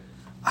Ravashe,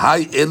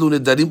 Hai Elu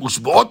Nidarim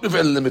Ushbaot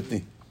Mifel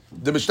Limitni.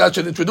 The Mishnah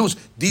should introduce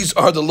these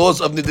are the laws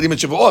of Nidarim and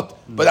Shavuot,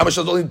 but Amish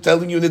is only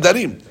telling you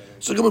Nidarim.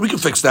 So we can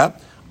fix that.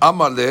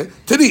 Amal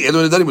Tiri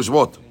Elu Nidarim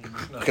Ushbaot.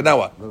 Okay, now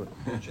what?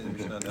 Change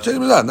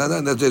Mishnah.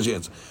 No, that's the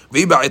answer.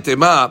 V'iba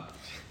Etema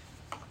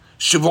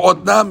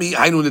Shavuot Nami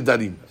Hainu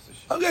Nidarim.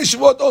 Okay,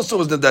 Shavuot also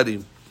was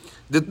Nidarim.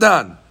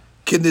 Ditnan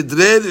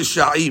Kinidre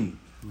Sha'im.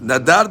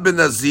 Nadar ben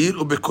Nazir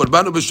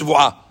ubekorban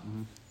ubeshvuah.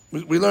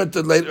 We learned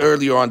it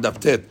earlier on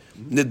Daftet.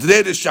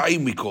 Nidre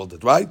Sha'im we called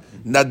it, right?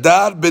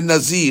 Nadar ben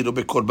Nazir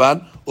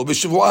ubekorban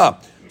ubeshvuah.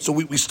 So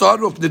we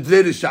started off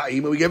Nidre Sha'im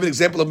and we gave an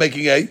example of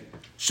making a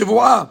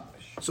shvuah.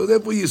 So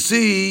therefore you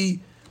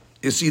see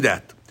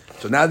that.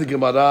 So now the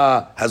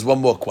Gemara has one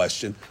more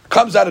question.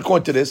 Comes out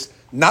according to this,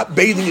 not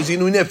bathing is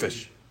inu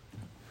nefesh.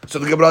 So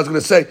the Gemara is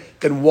going to say,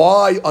 then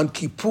why on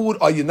Kippur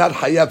are you not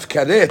hayav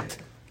karet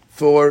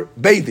for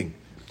bathing?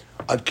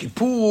 On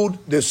Kippur,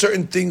 there's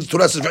certain things,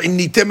 Torah says, and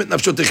you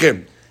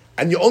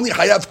only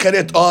hayav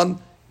karet on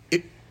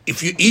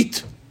if you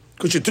eat,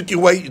 because you took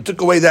away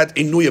that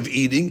inui of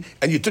eating,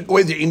 and you took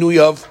away the inui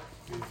of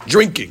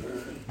drinking.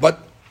 But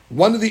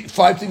one of the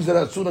 5 things that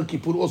are asur on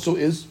Kippur also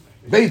is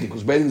bathing,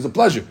 because bathing is a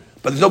pleasure.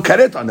 But there's no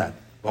karet on that.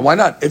 But why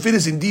not? If it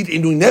is indeed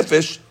inui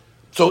nefesh,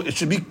 so it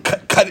should be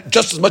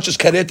just as much as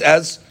karet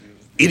as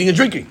eating and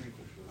drinking.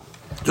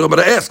 So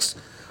Gemara asks,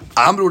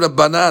 Amru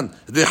Rabbanan,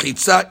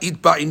 rechitza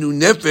itba inu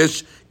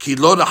nefesh ki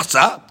lo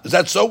rachsa. Is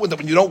that so? When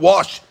you don't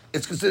wash,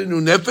 it's considered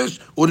inu nefesh?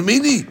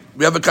 Urmini,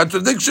 we have a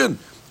contradiction.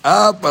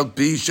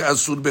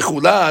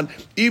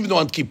 Even though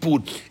on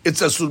Kippur,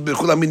 it's asur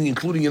bechulan, meaning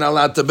including you're not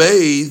allowed to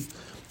bathe,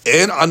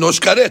 and anosh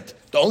karet.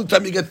 The only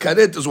time you get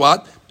karet is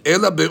what?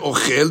 Ela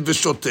be'ochel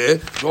v'shoteh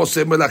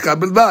v'oseh melaka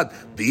belvad.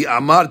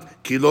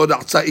 V'amart ki lo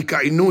rachsa ika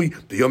inui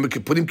b'yom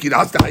kippurim ki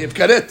rachsa hayev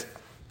karet.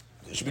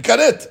 It should be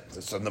karet.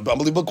 It's an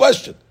unbelievable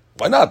question.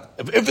 Why not?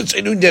 If it's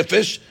inu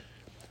nefesh,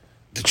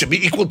 it should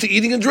be equal to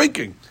eating and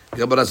drinking.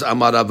 No, go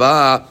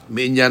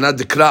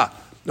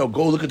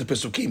look at the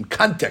Pesukim.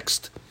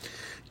 Context.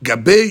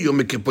 Gabe Yom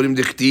Kippurim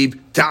dechtiv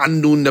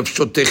ta'anu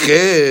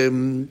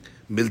nafshotechem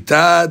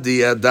milta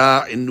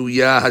diyada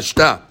inuya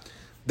hashta.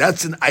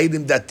 That's an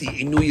item that the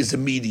inui is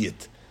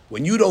immediate.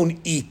 When you don't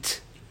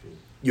eat,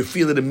 you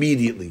feel it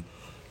immediately.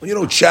 When you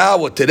don't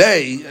shower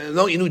today,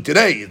 no inui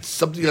today, it's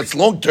something that's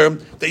long term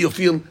that you'll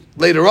feel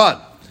later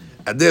on.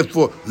 And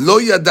therefore, lo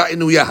yada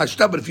inuya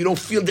hashta. But if you don't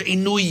feel the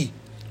inui,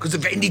 because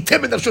if any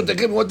temet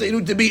nafshotechem, you want the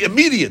inui to be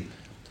immediate.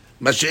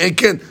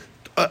 Masha'enken,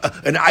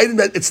 an item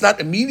that it's not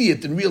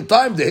immediate in real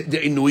time, the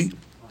inui,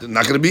 they're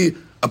not going to be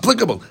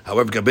applicable.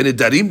 However, gaben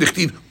nedarim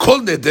dechtiv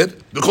kol neder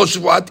b'chol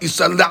shvuat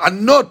isa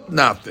la'anot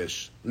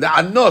nafesh.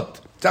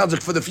 La'anot sounds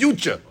like for the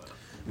future.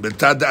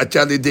 B'tad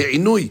da'atya lidei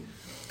inui.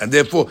 And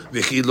therefore,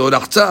 v'chi lo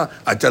rachza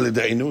atya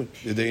lidei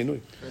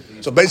inui.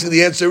 So basically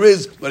the answer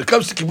is, when it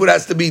comes to Kippur, it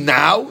has to be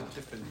now.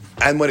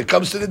 And when it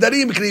comes to the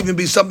darim, it can even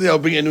be something that will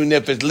bring a new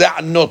nefesh,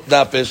 le'anot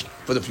nefesh,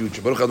 for the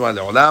future. Baruch Adonai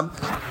le'olam.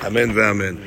 Amen ve'amen.